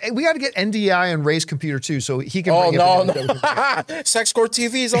do? We got to get NDI on Ray's computer too, so he can. Oh bring no, it no. Sex Core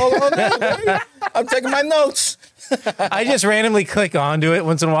TV's all on that. I'm taking my notes. I just randomly click onto it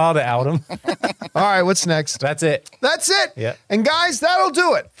once in a while to out them. All right, what's next? That's it. That's it. Yeah. And guys, that'll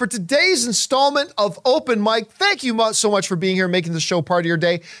do it for today's installment of Open Mic. Thank you so much for being here, making the show part of your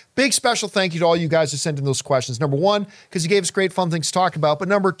day. Big special thank you to all you guys who sent in those questions. Number one, because you gave us great fun things to talk about. But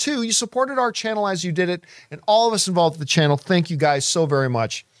number two, you supported our channel as you did it. And all of us involved with the channel, thank you guys so very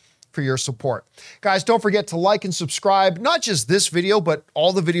much for your support. Guys, don't forget to like and subscribe, not just this video, but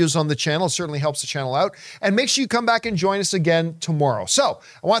all the videos on the channel. It certainly helps the channel out. And make sure you come back and join us again tomorrow. So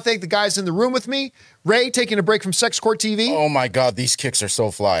I want to thank the guys in the room with me. Ray, taking a break from Sex Court TV. Oh my God, these kicks are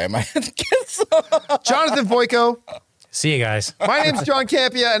so fly. Am I? Jonathan Voico. See you guys. My name's John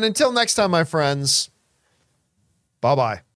Campia. And until next time, my friends, bye-bye.